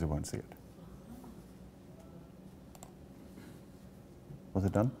anonymous user won't see it. Was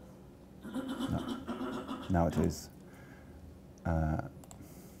it done? No. Now it is.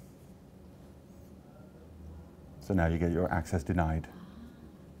 So now you get your access denied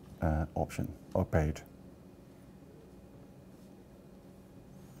option or page.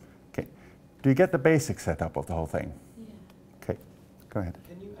 Okay. Do you get the basic setup of the whole thing? Yeah. Okay, go ahead.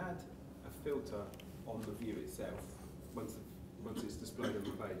 Can you add a filter on the view itself? Once it's displayed on the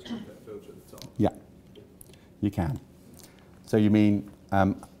page, you can put a filter at the top. Yeah, you can. So you mean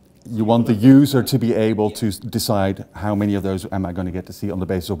you want the user to be able to decide how many of those am I going to get to see on the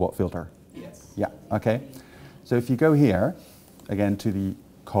basis of what filter? Yes. Yeah, okay. So if you go here, again to the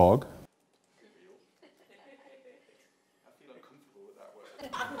cog.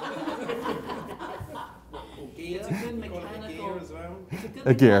 It's a good mechanical. As well. It's a good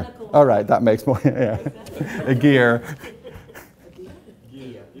A gear. mechanical- All right, that makes more, yeah. A gear.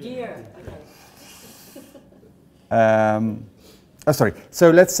 Gear. Okay. Oh, sorry.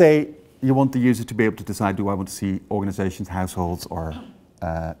 So let's say you want the user to be able to decide, do I want to see organizations, households, or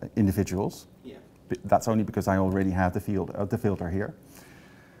individuals? Yeah. That's only because I already have the filter here.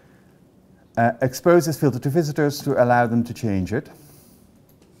 Expose this filter to visitors to allow them to change it.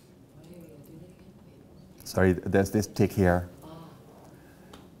 Sorry, there's this tick here.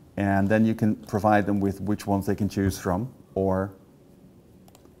 And then you can provide them with which ones they can choose from, or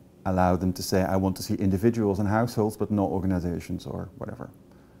allow them to say, I want to see individuals and households, but not organizations or whatever.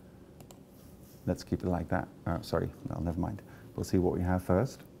 Let's keep it like that. Oh, sorry, no, never mind. We'll see what we have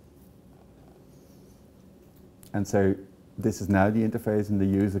first. And so this is now the interface, and the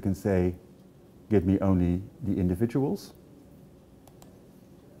user can say, give me only the individuals.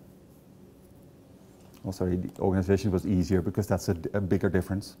 Oh, sorry, the organization was easier because that's a bigger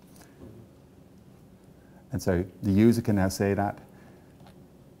difference. And so the user can now say that.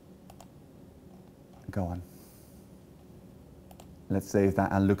 Go on. Let's save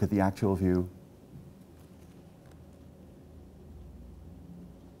that and look at the actual view.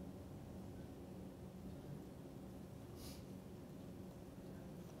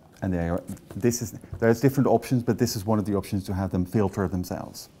 And there you are. There's different options, but this is one of the options to have them filter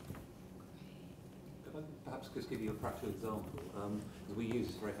themselves. Could I perhaps just give you a practical example? Because we use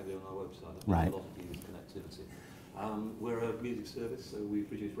this very heavily on our website. Right. A lot of use connectivity. We're a music service, so we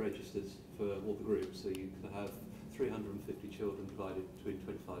produce registers for all the groups. So you could have 350 children divided between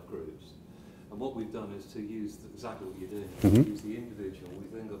 25 groups. And what we've done is to use exactly what you're doing. Mm-hmm. Use the individual.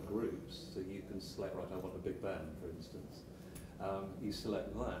 We've then got groups, so you can select, right, I want a big band, for instance. You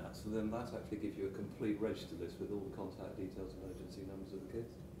select that, so then that actually gives you a complete register list with all the contact details and emergency numbers of the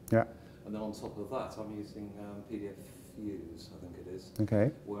kids. Yeah. And then on top of that, I'm using PDF views, I think it is, Okay.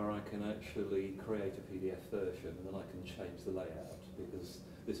 where I can actually create a PDF version and then I can change the layout, because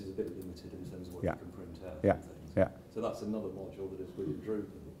this is a bit limited in terms of what Yeah. you can print out Yeah. and things. Yeah. So that's another module that is within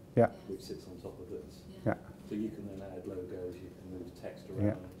Drupal, Yeah. which sits on top of this. Yeah. So you can then add logos, you can move text around.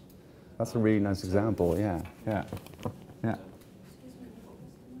 Yeah. That's a really nice example. Yeah. Yeah. Yeah.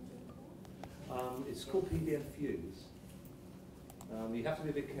 It's called PDF views. You have to be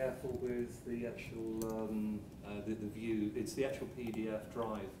a bit careful with the actual the view. It's the actual PDF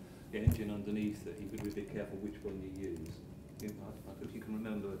drive, the engine underneath it. You've got to be a bit careful which one you use. I hope you can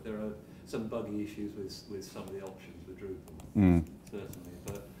remember there are some buggy issues with some of the options with Drupal, certainly,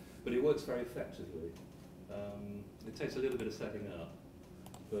 but it works very effectively. It takes a little bit of setting up,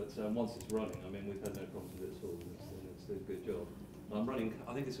 but once it's running, I mean, we've had no problems with it at all. It's a good job. I'm running,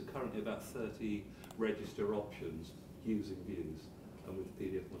 I think it's currently about 30 register options using views, and with the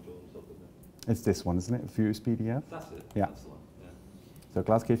PDF module on top of it. It's this one, isn't it? Views PDF. That's it. Yeah. That's the one. Yeah. So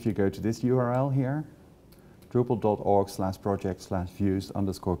Glasgow, if you go to this URL here,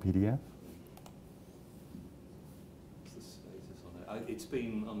 drupal.org/project/views_PDF. What's the status on it? It's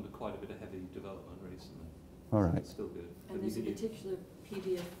been under quite a bit of heavy development recently. All So right. it's still good. And there's a particular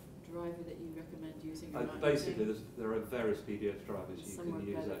PDF driver that you recommend using? or not Basically, using? there are various PDF drivers you Some can work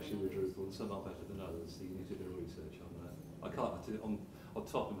use better actually than with others. Drupal, and some are better than others, so you need to do research on that. I can't, on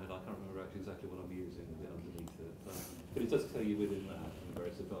top of my head, I can't remember actually exactly what I'm using underneath it, but it does tell you within that the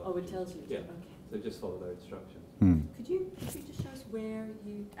various advantages. Oh, it tells you? Yeah. Okay. So just follow their instructions. Could you just show us where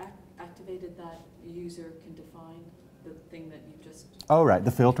you activated that user can define the thing that you just... Oh, right,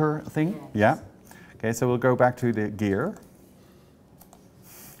 the filter thing? Yes. Yeah. Okay, so we'll go back to the gear.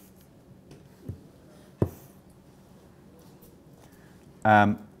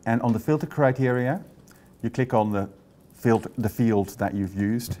 And on the filter criteria, you click on the field that you've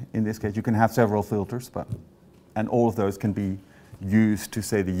used. In this case, you can have several filters, and all of those can be used to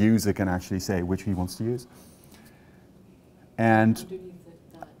say the user can actually say which he wants to use. And Underneath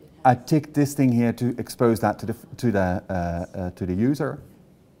that it I has- tick this thing here to expose that to the user.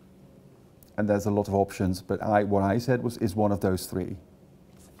 And there's a lot of options, but what I said is one of those three.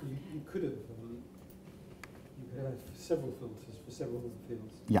 You could have several filters for several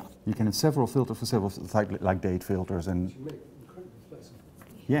fields. Yeah, you can have several filters for several, like date filters and Which you make incredibly flexible.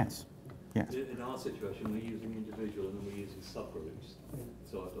 yes. Yes. In our situation, we're using individual and then we're using subgroups.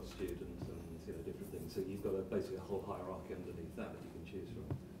 So I've got students and different things. So you've got basically a whole hierarchy underneath that you can choose from.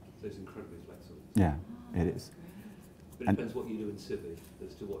 So it's incredibly flexible. Yeah, it is. But it depends what you do in Civi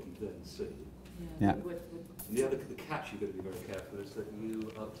as to what you then see. Yeah. And the catch you've got to be very careful is that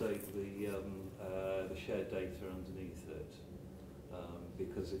you update the shared data underneath it.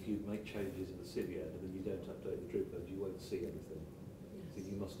 Because if you make changes in the Civi end and then you don't update the Drupal end, you won't see anything. So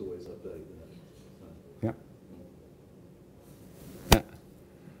you must always update that. Yeah. Yeah.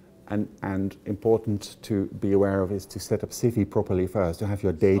 And important to be aware of is to set up Civi properly first, to have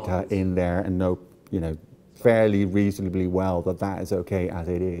your data in there and know, fairly reasonably well that that is okay as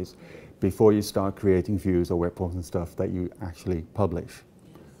it is, before you start creating views or web forms and stuff that you actually publish.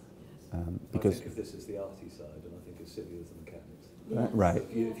 Because I think if this is the arty side, and I think of Civi as the mechanics. Right.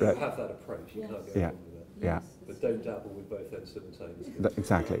 If you have that approach, you can't go wrong with it. Yeah. But don't dabble with both ends simultaneously.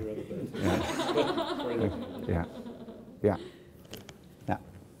 Exactly. Yeah. Yeah. Yeah.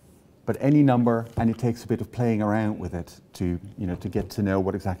 But any number, and it takes a bit of playing around with it to, to get to know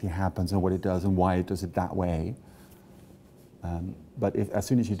what exactly happens and what it does and why it does it that way. But as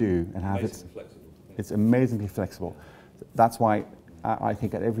soon as you do and have it, it's amazingly flexible. That's why I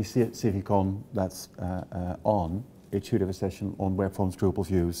think at every CiviCon that's on, it should have a session on web forms, Drupal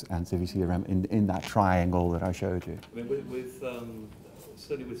views, and CiviCRM in that triangle that I showed you. I mean,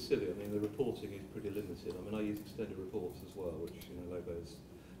 certainly with Civi, the reporting is pretty limited. I use extended reports as well, which Lobo's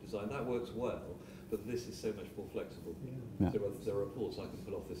designed. That works well, but this is so much more flexible. Yeah. There are reports I can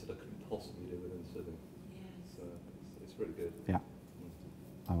put off this that I couldn't possibly do within Civi. So it's really good. Yeah,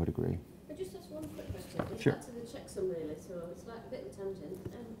 I would agree. I just ask one quick question. It's Sure. back to the checksum really, so it's like a bit of a tangent.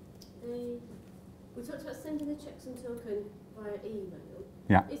 We talked about sending the checksum token via email.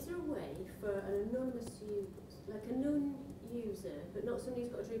 Yeah. Is there a way for an anonymous user, like a known user, but not somebody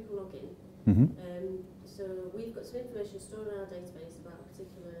who's got a Drupal login? So we've got some information stored in our database about a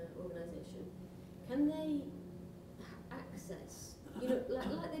particular organisation. Can they access,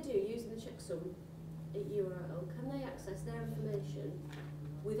 like they do using the checksum URL, can they access their information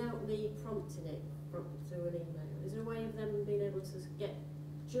without me prompting it through an email? Is there a way of them being able to get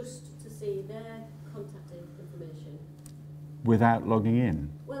just to see their contact information? Without logging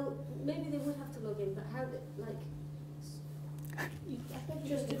in? Well, maybe they would have to log in, but how,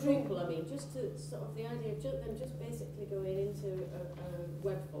 just to Drupal, just to sort of the idea of them just basically going into a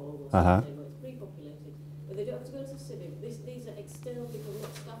web form or something where it's pre-populated, but they don't have to go into Civic. These are external people,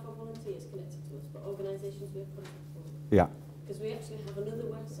 not staff or volunteers connected to us, but organisations we have contact for. Yeah. Because we actually have another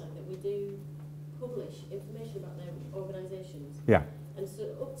website that we do publish information about their organisations. Yeah. And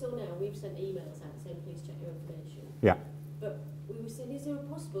so up till now, we've sent emails out saying, please check your information. Yeah. But we were saying, is there a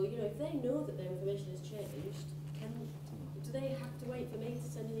possible, if they know that their information has changed, do they have to wait for me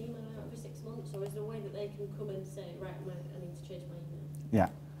to send an email out every 6 months, or is there a way that they can come and say, right, I need to change my email?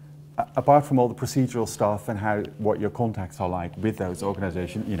 Yeah. Apart from all the procedural stuff and what your contacts are like with those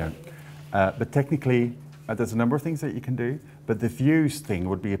organisations, but technically there's a number of things that you can do, but the views thing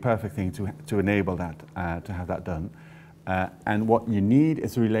would be a perfect thing to enable that, to have that done. And what you need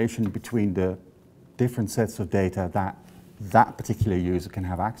is a relation between the different sets of data that particular user can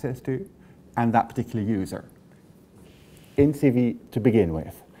have access to and that particular user in Civi to begin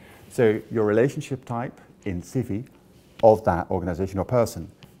with. So your relationship type in Civi of that organization or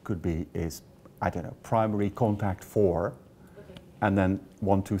person could be primary contact for, and then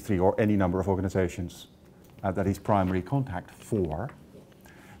 1, 2, 3, or any number of organizations that is primary contact for.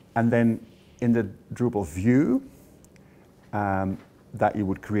 And then in the Drupal view that you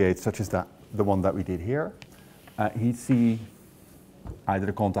would create, such as the one that we did here, he'd see either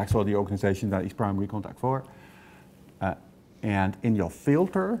the contacts or the organization that he's primary contact for. And in your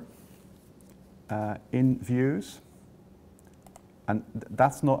filter in views, and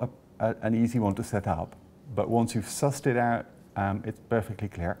that's not an easy one to set up, but once you've sussed it out, it's perfectly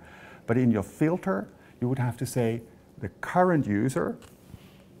clear. But in your filter, you would have to say the current user,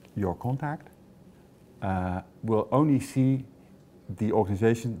 your contact, will only see the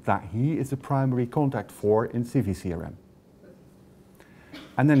organization that he is the primary contact for in CiviCRM.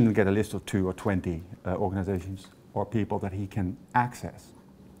 And then you get a list of 2 or 20 organizations or people that he can access.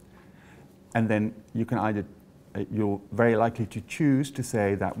 And then you can either, you're very likely to choose to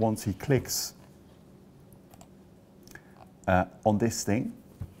say that once he clicks on this thing,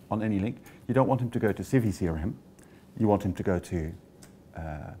 on any link, you don't want him to go to CiviCRM, you want him to go to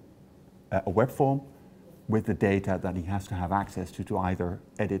a web form with the data that he has to have access to either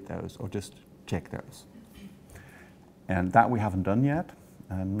edit those or just check those. And that we haven't done yet.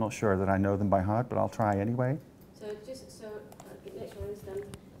 I'm not sure that I know them by heart, but I'll try anyway. So just so make sure I understand.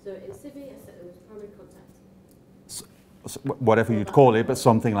 So So in Civi, I set them as primary contact. Whatever you'd call it, but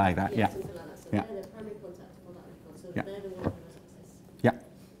something like that, yeah. Something like that. So Yeah. they're the primary contact for that record. So Yeah. they're the one who has access. Yeah.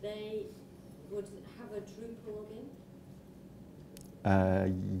 They would have a Drupal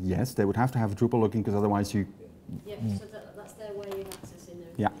login. Yes, they would have to have a Drupal login because otherwise you... Yeah, so that's their way of accessing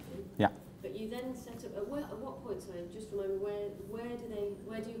their Yeah. information. Yeah. But you then set up, at what point, sorry, just remind me,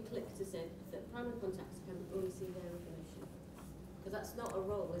 where do you click to say that primary contacts can only see their information? Because that's not a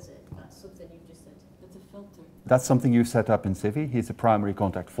role, is it? That's something you've just said. It's a filter. That's something you set up in Civi. He's a primary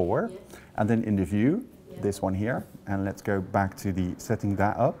contact for. Yeah. And then in the view, Yeah. this one here, and let's go back to the setting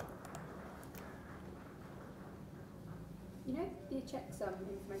that up. You know, the checksum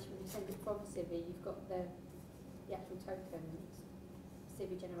information when you send it from Civi, you've got the actual token.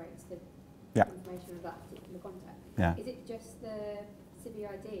 Civi generates the Yeah. information of that particular contact. Yeah. Is it just the Civi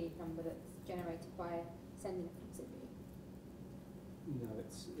ID number that's generated by sending it from Civi? No,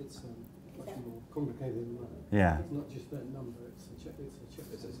 it's much more complicated than that. Yeah. It's not just that number, it's a checksum.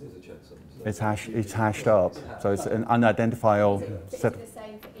 It's hashed up, so it's an unidentifiable Is set. it the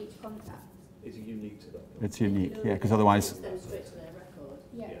same for each contact? It's unique to that. It's unique, yeah, because otherwise... It's them straight to their record.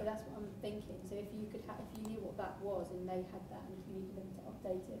 Yeah, Yeah. but that's what I'm thinking. So if you could if you knew what that was and they had that, and if you needed them to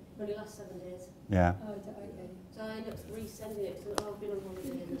update it. Only last 7 days. Yeah. Oh, okay. So I end up resending it to, I've been on holiday.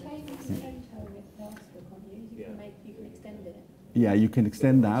 You can change how it faster, can't you? You can extend it. Yeah, you can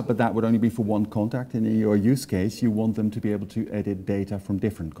extend that, but that would only be for one contact. And in your use case, you want them to be able to edit data from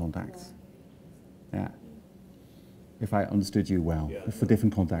different contacts. Yeah. If I understood you well, Yeah. for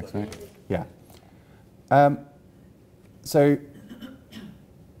different contacts, right? Yeah. So,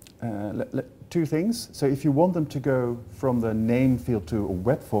 two things. So if you want them to go from the name field to a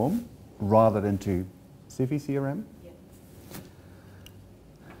web form rather than to CiviCRM, Yeah.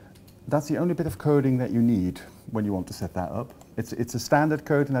 that's the only bit of coding that you need when you want to set that up. It's a standard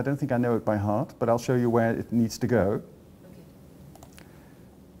code, and I don't think I know it by heart, but I'll show you where it needs to go. Okay.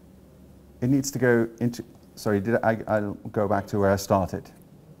 It needs to go into, sorry, I'll go back to where I started.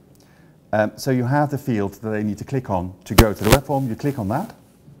 So you have the field that they need to click on to go to the web form. You click on that.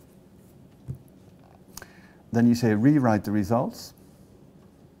 Then you say rewrite the results.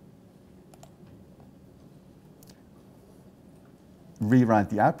 Rewrite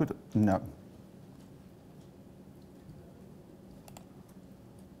the output. No.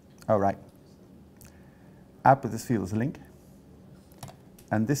 Oh, right. Output this field as a link.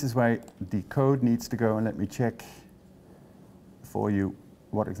 And this is where the code needs to go, and let me check for you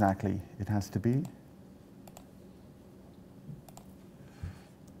what exactly it has to be.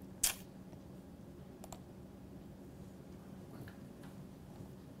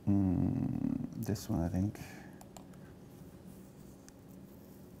 This one, I think.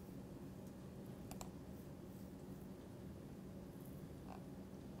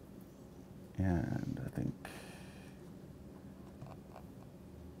 And I think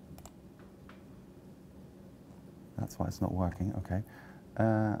that's why it's not working. Okay.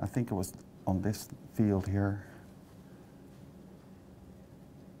 I think it was on this field here.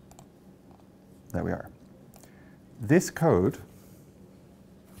 There we are. This code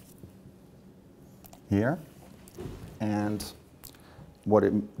here, and what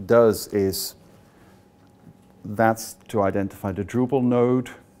it does is that's to identify the Drupal node.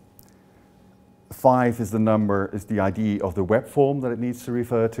 5 is the ID of the web form that it needs to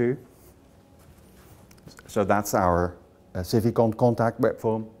refer to. So that's our CiviCon contact web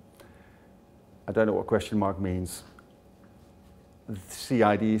form. I don't know what question mark means.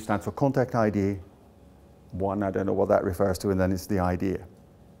 CID stands for contact ID. 1, I don't know what that refers to, and then it's the ID.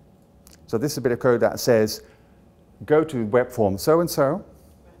 So this is a bit of code that says, go to web form so-and-so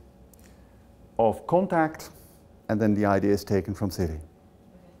of contact, and then the ID is taken from Civi.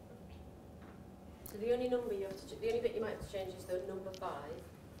 So the only number you have to, the only bit you might have to change is the number 5.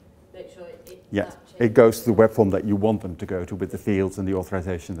 Make sure it Yes, that it goes to the web form that you want them to go to with the fields and the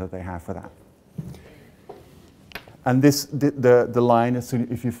authorization that they have for that. And this, the line, as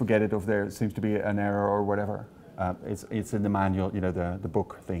soon, if you forget it, if there seems to be an error or whatever, it's in the manual, you know, the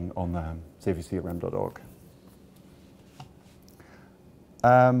book thing on CiviCRM.org.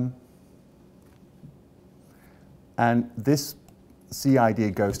 And this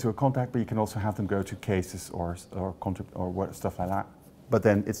CID goes to a contact, but you can also have them go to cases or stuff like that. But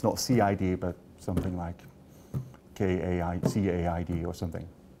then it's not CID, but something like CAID or something.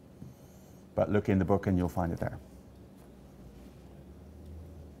 But look in the book and you'll find it there.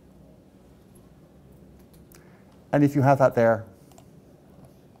 And if you have that there,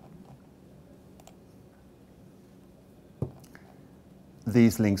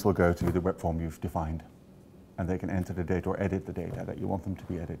 these links will go to the web form you've defined. and they can enter the data or edit the data that you want them to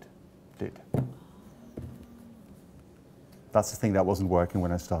be edited. That's the thing that wasn't working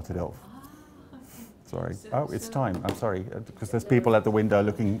when I started off. Sorry. Oh, it's time. I'm sorry, because there's people at the window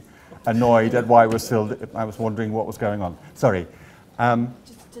looking annoyed at why we're still. I was wondering what was going on. Sorry. So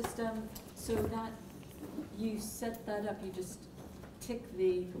that you set that up. You just tick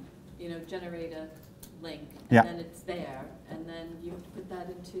the, generate a link, and then it's there, and then you have to put that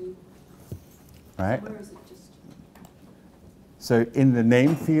into. Right. Where is it just? So in the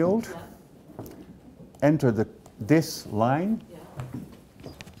name field, enter this line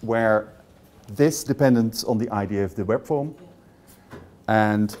where this depends on the ID of the web form,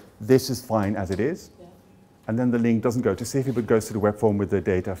 and this is fine as it is. And then the link doesn't go to Civi, but goes to the web form with the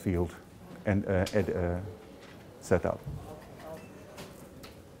data field and set up.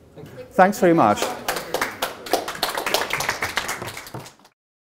 Thanks very much.